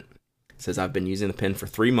improvement. It says I've been using the pen for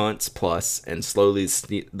 3 months plus, and slowly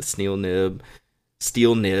the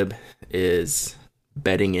steel nib is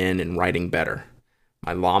bedding in and writing better.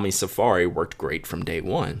 My Lamy Safari worked great from day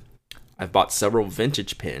one. I've bought several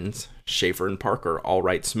vintage pens, Schaefer and Parker, all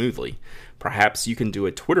write smoothly. Perhaps you can do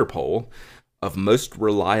a Twitter poll of most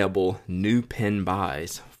reliable new pen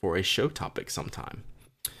buys for a show topic sometime.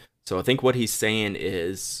 So I think what he's saying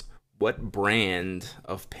is, what brand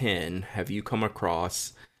of pen have you come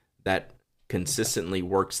across that consistently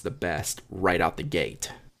works the best right out the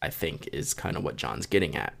gate? I think is kind of what John's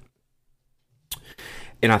getting at.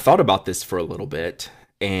 And I thought about this for a little bit,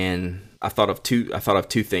 and I thought of two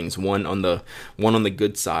things, one on the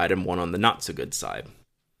good side and one on the not so good side.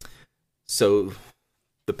 So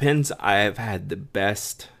the pens I have had the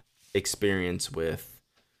best experience with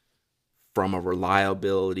from a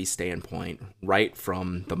reliability standpoint, right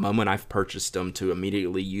from the moment I've purchased them to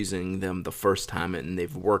immediately using them the first time, and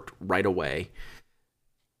they've worked right away,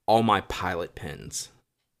 all my Pilot pens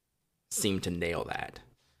seem to nail that.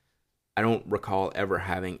 I don't recall ever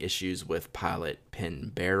having issues with Pilot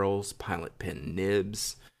pen barrels, Pilot pen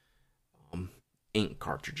nibs, ink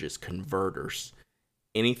cartridges, converters.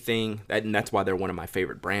 anything and that's why they're one of my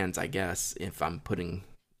favorite brands, I guess, if I'm putting,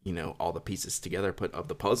 all the pieces together of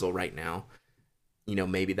the puzzle right now.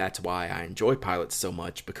 Maybe that's why I enjoy Pilot so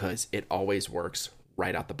much, because it always works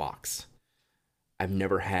right out the box. I've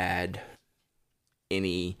never had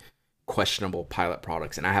any questionable Pilot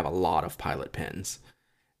products, and I have a lot of Pilot pens.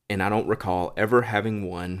 And I don't recall ever having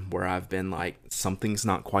one where I've been like, something's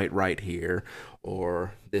not quite right here,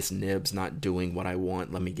 or this nib's not doing what I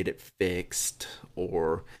want, let me get it fixed,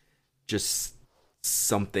 or just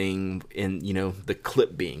something in, the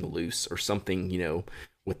clip being loose, or something,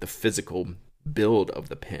 with the physical build of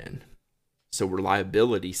the pen. So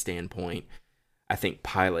reliability standpoint, I think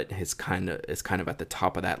Pilot is kind of at the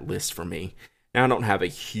top of that list for me. Now, I don't have a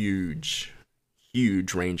huge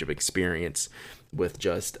range of experience with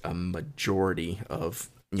just a majority of,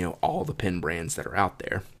 all the pen brands that are out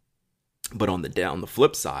there. But on the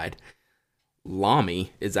flip side,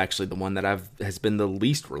 Lamy is actually the one that has been the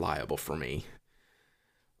least reliable for me.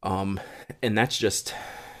 And that's just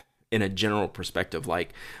in a general perspective.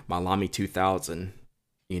 Like my Lamy 2000,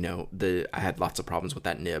 I had lots of problems with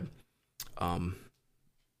that nib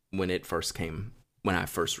when I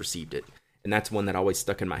first received it. And that's one that always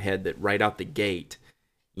stuck in my head, that right out the gate,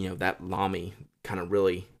 that Lamy kind of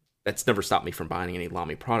really, that's never stopped me from buying any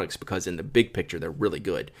Lamy products, because in the big picture, they're really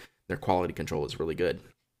good. Their quality control is really good.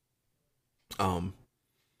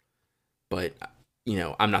 But,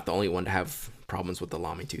 I'm not the only one to have problems with the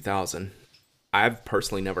Lamy 2000. I've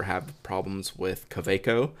personally never had problems with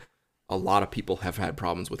Kaweco. A lot of people have had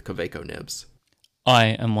problems with Kaweco nibs. I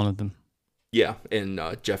am one of them. Yeah, and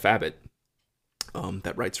Jeff Abbott,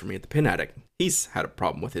 that writes for me at the Pen Addict, he's had a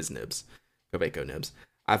problem with his nibs, Kaweco nibs.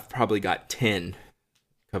 I've probably got 10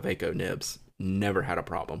 Kaweco nibs, never had a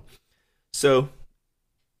problem. So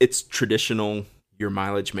it's traditional, your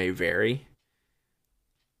mileage may vary.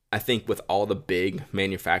 I think with all the big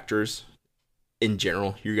manufacturers, in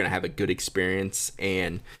general, you're going to have a good experience,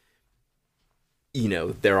 and,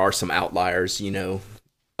 there are some outliers, I know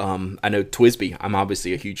TWSBI, I'm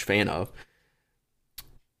obviously a huge fan of,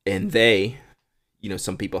 and they,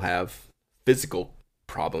 some people have physical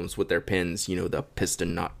problems with their pens, the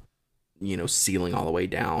piston not, sealing all the way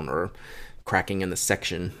down, or cracking in the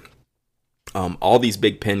section. All these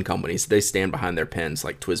big pen companies, they stand behind their pens,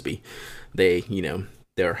 like TWSBI. They,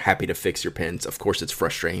 they're happy to fix your pens. Of course, it's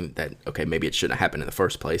frustrating that, okay, maybe it shouldn't have happened in the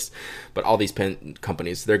first place, but all these pen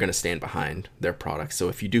companies, they're going to stand behind their products. So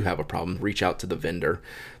if you do have a problem, reach out to the vendor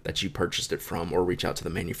that you purchased it from, or reach out to the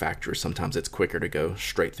manufacturer. Sometimes it's quicker to go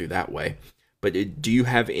straight through that way. But do you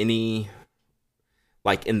have any,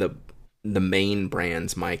 like in the main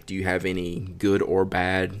brands, Mike, do you have any good or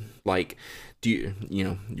bad? Like, do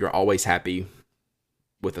you're always happy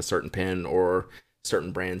with a certain pen, or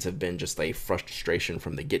certain brands have been just a frustration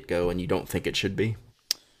from the get-go and you don't think it should be?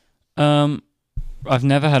 I've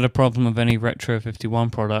never had a problem with any Retro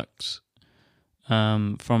 51 products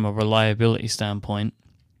from a reliability standpoint.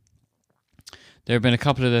 There have been a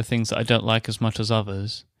couple of the things that I don't like as much as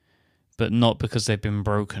others, but not because they've been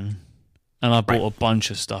broken. And I bought a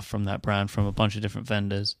bunch of stuff from that brand from a bunch of different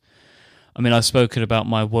vendors. I mean, I've spoken about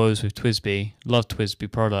my woes with TWSBI. Love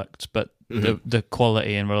TWSBI products, but the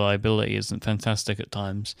quality and reliability isn't fantastic at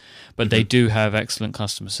times. But they do have excellent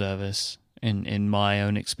customer service in my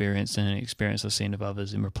own experience and in experience I've seen of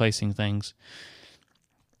others in replacing things.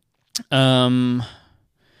 I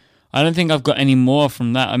don't think I've got any more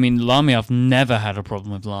from that. I mean, Lamy, I've never had a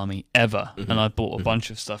problem with Lamy, ever. And I bought a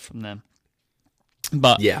bunch of stuff from them.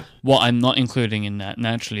 But what I'm not including in that,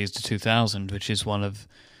 naturally, is the 2000, which is one of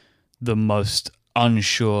the most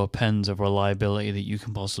unsure pens of reliability that you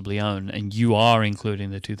can possibly own. And you are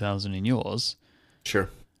including the 2000 in yours. Sure.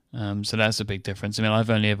 So that's a big difference. I mean, I've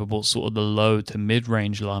only ever bought sort of the low to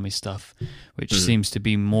mid-range Lamy stuff, which seems to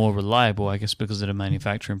be more reliable, I guess, because of the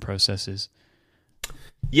manufacturing processes.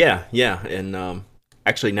 Yeah. And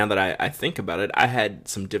actually, now that I think about it, I had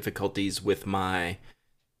some difficulties with my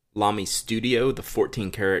Lamy Studio, the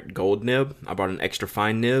 14 karat gold nib. I bought an extra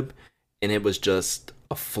fine nib, and it was just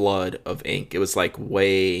a flood of ink. It was like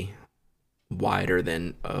way wider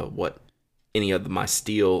than what any of my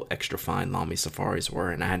steel extra fine Lamy Safaris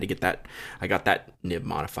were, and I had to get that. I got that nib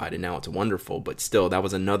modified, and now it's wonderful. But still, that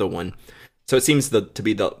was another one. So it seems to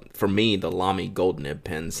be for me, the Lamy gold nib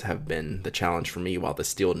pens have been the challenge for me, while the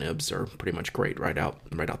steel nibs are pretty much great right out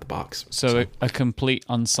the box. So a complete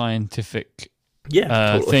unscientific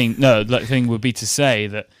totally. thing would be to say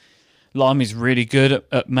that Lamy's really good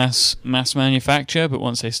at mass manufacture, but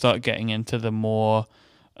once they start getting into the more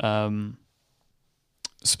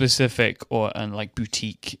specific and like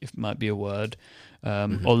boutique, if it might be a word,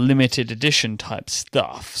 or limited edition type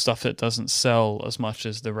stuff that doesn't sell as much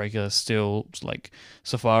as the regular steel, like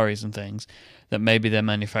Safaris and things, that maybe their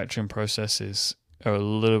manufacturing processes are a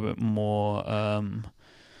little bit more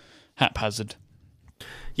haphazard.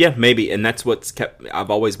 Yeah, maybe, and that's what's kept. I've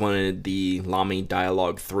always wanted the Lamy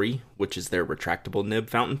Dialogue 3, which is their retractable nib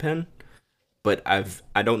fountain pen, but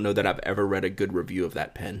I don't know that I've ever read a good review of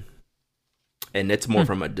that pen. And it's more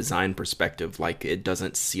from a design perspective, like it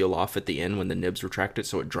doesn't seal off at the end when the nib's retracted,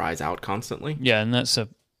 so it dries out constantly. Yeah, and that's kind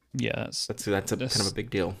of a big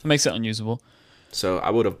deal. It makes it unusable. So I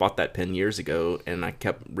would have bought that pen years ago, and I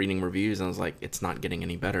kept reading reviews, and I was like, it's not getting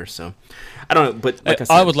any better. So I don't know, but like I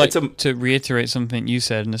said, I would like to reiterate something you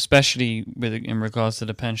said, and especially in regards to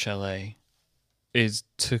the Pen Chalet, is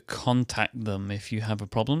to contact them if you have a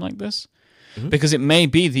problem like this, because it may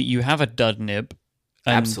be that you have a dud nib.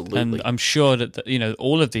 Absolutely. And I'm sure that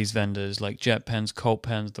all of these vendors like Jet Pens, Colt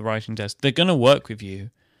Pens, the Writing Desk, they're going to work with you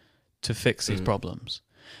to fix these problems.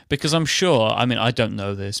 Because I'm sure, I mean, I don't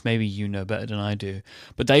know this, maybe you know better than I do,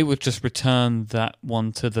 but they would just return that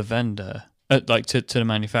one to the vendor, to the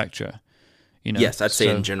manufacturer. Yes, I'd say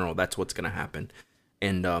in general that's what's going to happen.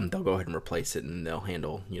 And they'll go ahead and replace it, and they'll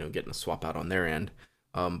handle, getting a swap out on their end.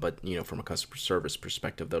 But from a customer service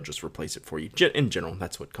perspective, they'll just replace it for you. In general,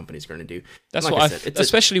 that's what companies are going to do. That's like what I said,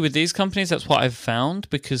 especially with these companies. That's what I've found,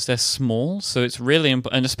 because they're small, so it's really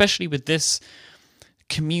important. And especially with this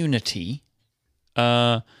community,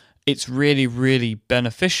 it's really, really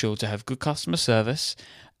beneficial to have good customer service,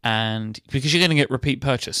 and because you're going to get repeat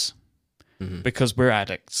purchase, because we're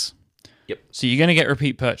addicts. Yep. So you're going to get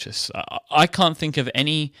repeat purchase. I can't think of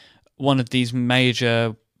any one of these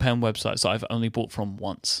major pen websites that I've only bought from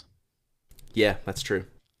once. Yeah, that's true.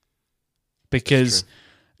 Because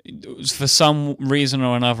for some reason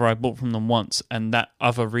or another, I bought from them once, and that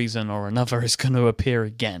other reason or another is going to appear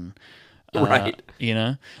again. Right.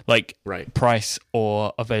 Like price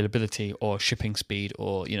or availability or shipping speed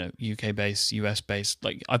or, UK based, US based.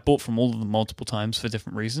 Like I bought from all of them multiple times for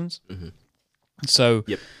different reasons. So,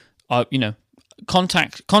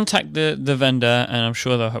 contact the vendor, and I'm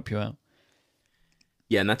sure they'll help you out.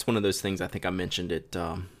 Yeah, and that's one of those things, I think I mentioned it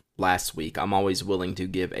last week. I'm always willing to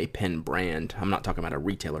give a pen brand, I'm not talking about a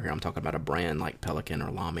retailer here, I'm talking about a brand like Pelican or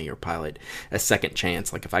Lamy or Pilot, a second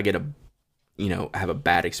chance. Like if I get have a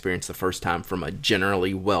bad experience the first time from a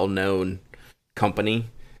generally well-known company,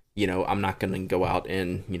 I'm not going to go out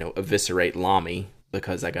and, eviscerate Lamy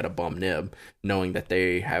because I got a bum nib, knowing that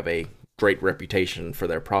they have a great reputation for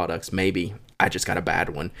their products. Maybe I just got a bad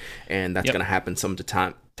one, and that's going to happen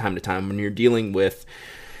time to time when you're dealing with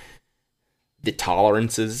the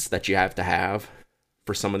tolerances that you have to have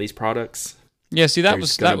for some of these products. Yeah, see,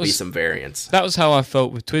 there's going to be some variance. That was how I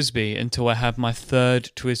felt with TWSBI until I had my third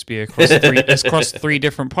TWSBI across three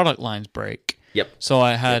different product lines break. Yep. So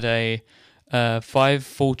I had a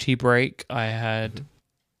 540 break. I had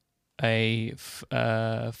a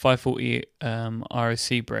 540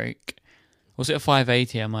 ROC break. Was it a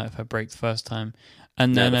 580? I might have had break the first time.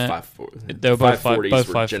 And then they were both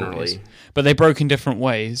 540s, generally, but they broke in different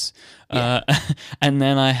ways. Yeah. And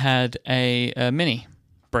then I had a mini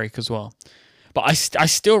break as well. But I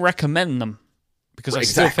still recommend them because I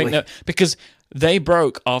still think that because they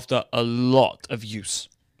broke after a lot of use,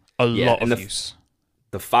 use.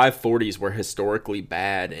 The 540s were historically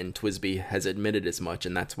bad, and TWSBI has admitted as much,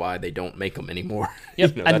 and that's why they don't make them anymore.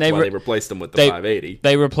 Yep. And that's why they replaced them with the 580.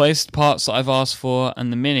 They replaced parts that I've asked for,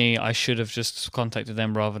 and the Mini, I should have just contacted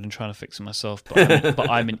them rather than trying to fix it myself, but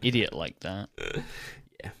I'm an idiot like that.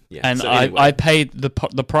 Yeah. And so anyway. I paid the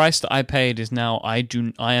price that I paid is now I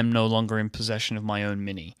am no longer in possession of my own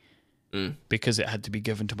Mini because it had to be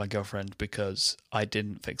given to my girlfriend because I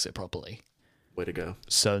didn't fix it properly. Way to go.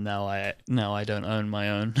 So now I don't own my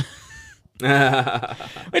own.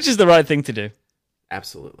 Which is the right thing to do.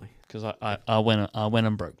 Absolutely. Because I went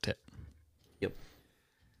and broke it. Yep.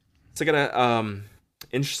 So I got a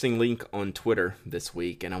interesting link on Twitter this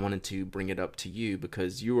week, and I wanted to bring it up to you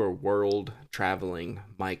because you are world traveling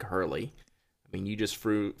Myke Hurley. I mean, you just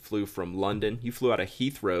flew from London. You flew out of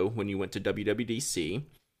Heathrow when you went to WWDC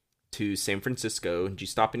to San Francisco. Did you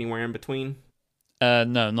stop anywhere in between? No,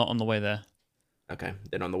 not on the way there. Okay.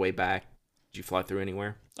 Then on the way back, did you fly through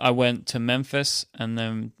anywhere? I went to Memphis and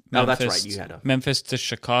then that's right. You had Memphis to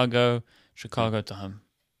Chicago to home.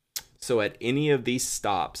 So at any of these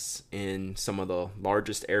stops in some of the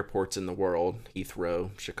largest airports in the world, Heathrow,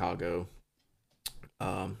 Chicago,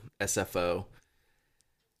 SFO,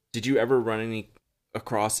 did you ever run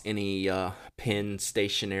across any pen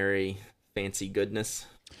stationery fancy goodness?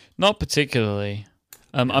 Not particularly.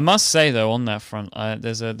 I must say though, on that front,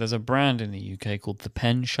 there's a brand in the UK called the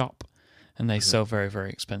Pen Shop, and they sell very, very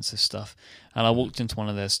expensive stuff. And I walked into one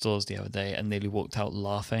of their stores the other day and nearly walked out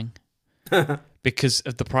laughing because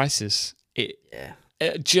of the prices. It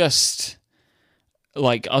just,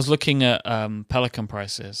 like, I was looking at Pelican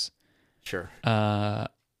prices. Sure. And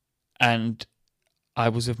I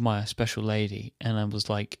was with my special lady, and I was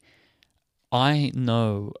like, I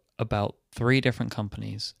know about 3 different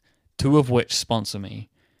companies, 2 of which sponsor me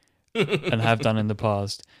and have done in the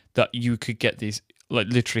past, that you could get these like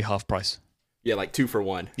literally half price. Yeah, like 2 for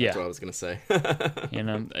 1. That's what I was gonna say.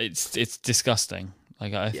 It's disgusting.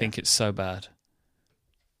 Like, I think it's so bad.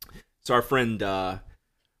 So our friend,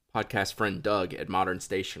 podcast friend Doug at Modern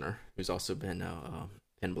Stationer, who's also been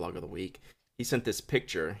Pen Blog of the Week, he sent this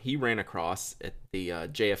picture he ran across at the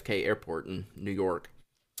JFK airport in New York.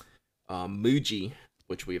 Muji,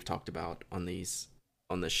 which we have talked about on this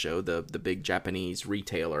show, the big Japanese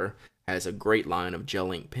retailer, has a great line of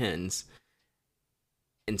gel ink pens.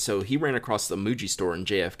 And so he ran across the Muji store in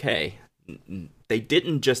JFK. They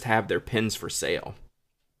didn't just have their pens for sale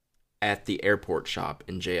at the airport shop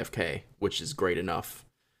in JFK, which is great enough.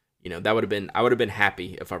 I would have been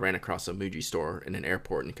happy if I ran across a Muji store in an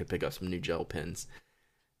airport and could pick up some new gel pens.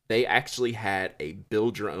 They actually had a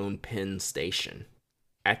build your own pen station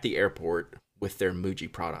at the airport with their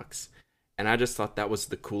Muji products. And I just thought that was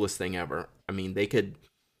the coolest thing ever. I mean,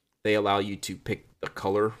 they allow you to pick the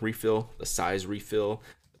color refill, the size refill,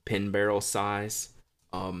 the pen barrel size,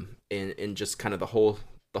 and just kind of the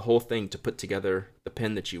whole thing to put together the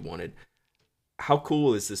pen that you wanted. How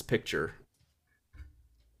cool is this picture?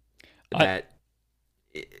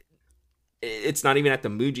 It's not even at the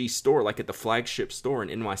Muji store, like at the flagship store in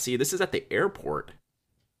NYC. This is at the airport.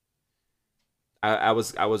 I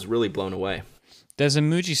was really blown away. There's a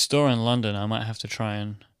Muji store in London. I might have to try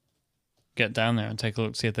and get down there and take a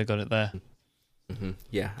look, see if they got it there. Mm-hmm.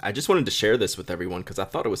 Yeah, I just wanted to share this with everyone because I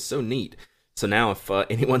thought it was so neat. So now if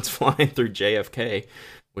anyone's flying through JFK,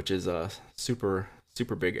 which is a super,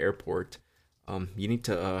 super big airport, you need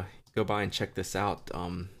to go by and check this out.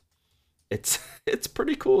 It's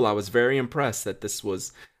pretty cool. I was very impressed that this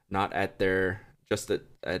was not at an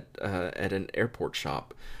airport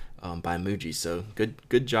shop by Muji. So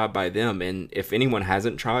good job by them. And if anyone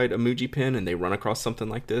hasn't tried a Muji pen and they run across something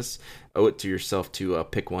like this, owe it to yourself to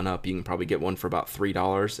pick one up. You can probably get one for about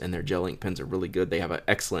 $3, and their gel ink pens are really good. They have an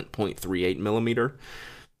excellent 0.38 millimeter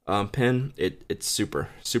pen. It's super,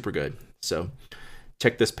 super good. So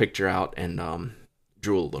check this picture out and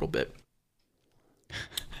drool a little bit.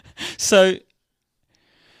 So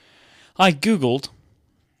I googled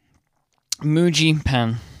Muji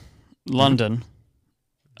pen London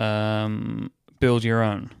build your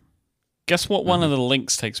own. Guess what one of the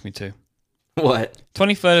links takes me to? What?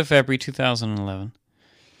 23rd of February 2011.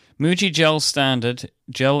 Muji gel standard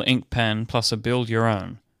gel ink pen plus a build your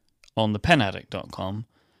own on the penaddict.com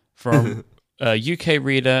from UK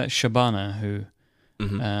reader Shabana, who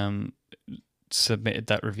submitted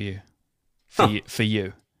that review for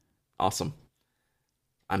you. Awesome.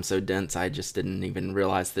 I'm so dense, I just didn't even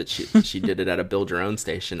realize that she did it at a build your own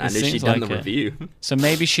station. I knew she'd done the review. So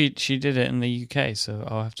maybe she did it in the UK, so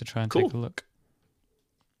I'll have to try and take a look.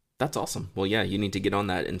 That's awesome. Well, yeah, you need to get on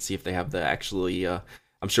that and see if they have the actually,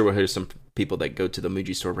 I'm sure we'll hear some people that go to the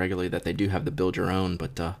Muji store regularly that they do have the build your own,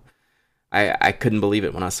 but I couldn't believe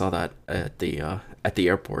it when I saw that at the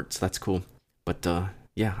airport, so that's cool. But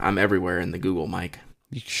yeah, I'm everywhere in the Google, Mike.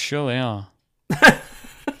 You surely are.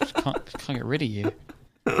 Can't get rid of you.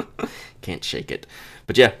 Can't shake it.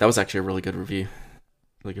 But yeah, that was actually a really good review.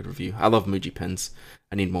 Really good review. I love Muji pens.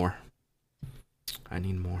 I need more.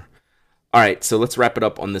 All right, so let's wrap it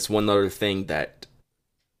up on this one other thing that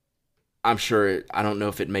I'm sure, I don't know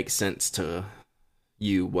if it makes sense to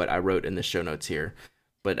you what I wrote in the show notes here,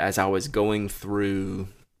 but as I was going through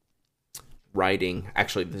writing,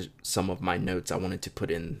 actually some of my notes I wanted to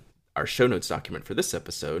put in our show notes document for this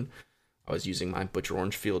episode, I was using my Butcher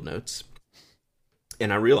Orange field notes,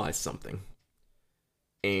 and I realized something,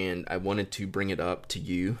 and I wanted to bring it up to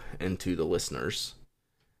you and to the listeners,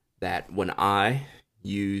 that when I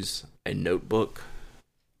use a notebook,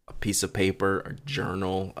 a piece of paper, a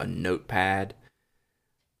journal, a notepad,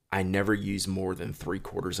 I never use more than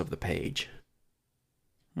 3/4 of the page.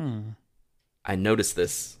 I noticed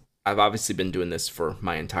this. I've obviously been doing this for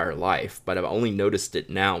my entire life, but I've only noticed it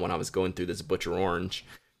now when I was going through this Butcher Orange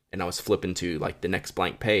and I was flipping to like the next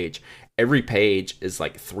blank page. Every page is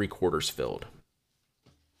like 3/4 filled.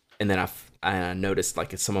 And then I noticed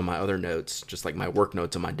like some of my other notes, just like my work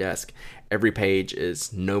notes on my desk, every page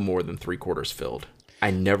is no more than 3/4 filled.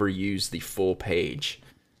 I never use the full page.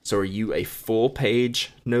 So are you a full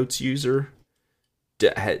page notes user?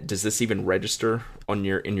 Does this even register on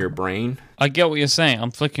your brain. I get what you're saying.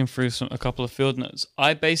 I'm flicking through a couple of field notes.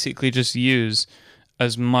 I basically just use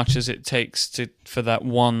as much as it takes for that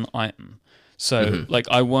one item. So, like,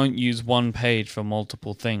 I won't use one page for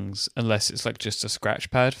multiple things unless it's like just a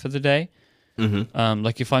scratch pad for the day.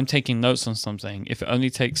 Like, if I'm taking notes on something, if it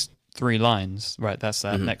only takes 3 lines, right, that's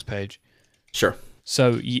that next page. Sure.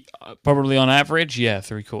 So, probably on average,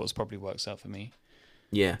 3/4 probably works out for me.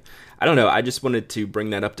 Yeah. I don't know. I just wanted to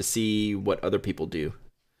bring that up to see what other people do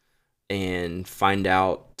and find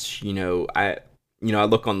out, I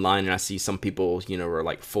look online and I see some people, are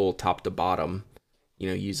like full top to bottom,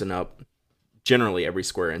 using up generally every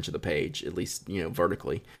square inch of the page, at least,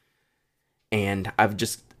 vertically. And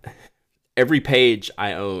every page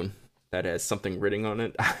I own that has something written on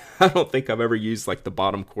it, I don't think I've ever used like the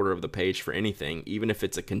bottom quarter of the page for anything, even if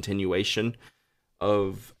it's a continuation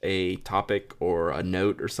of a topic or a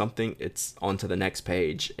note or something. It's on to the next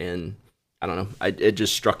page. And I don't know, it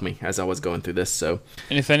just struck me as I was going through this. So,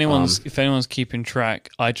 and if anyone's keeping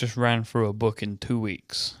track, I just ran through a book in 2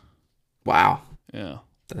 weeks. Wow. Yeah.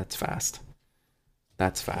 That's fast.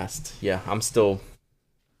 Yeah, I'm still,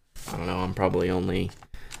 I don't know, I'm probably only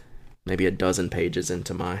maybe a dozen pages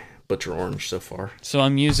into my Butcher Orange so far. So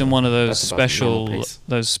I'm using one of those special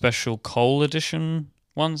Cole edition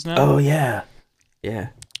ones now. Oh, yeah. Yeah.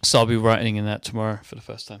 So I'll be writing in that tomorrow for the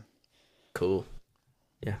first time. Cool.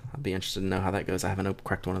 Yeah, I'd be interested to know how that goes. I haven't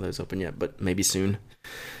cracked one of those open yet, but maybe soon.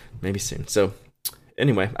 So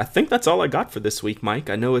anyway, I think that's all I got for this week, Mike.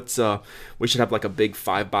 I know it's we should have like a big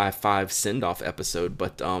 5x5 send-off episode,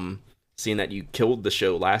 but seeing that you killed the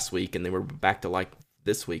show last week and they were back to like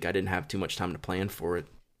this week, I didn't have too much time to plan for it.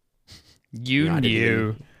 You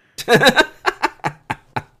knew.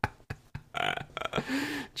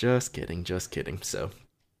 Just kidding. So,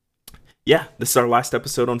 yeah, this is our last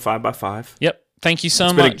episode on 5x5. Yep. Thank you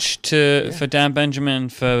so much for Dan Benjamin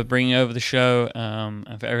for bringing over the show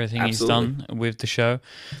and for everything he's done with the show.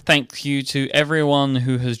 Thank you to everyone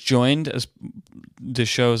who has joined as the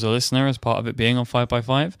show as a listener as part of it being on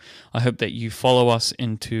 5x5. I hope that you follow us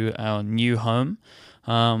into our new home.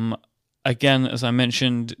 Again, as I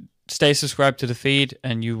mentioned, stay subscribed to the feed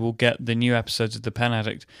and you will get the new episodes of The Pen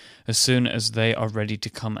Addict as soon as they are ready to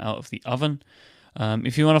come out of the oven.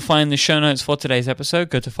 If you want to find the show notes for today's episode,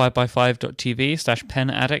 go to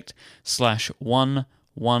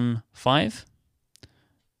 5x5.tv/penaddict/115.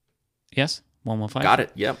 Yes, 115. Got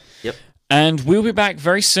it. Yep. And we'll be back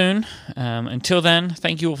very soon. Until then,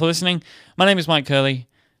 thank you all for listening. My name is Mike Curley.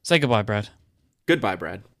 Say goodbye, Brad. Goodbye,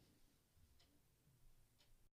 Brad.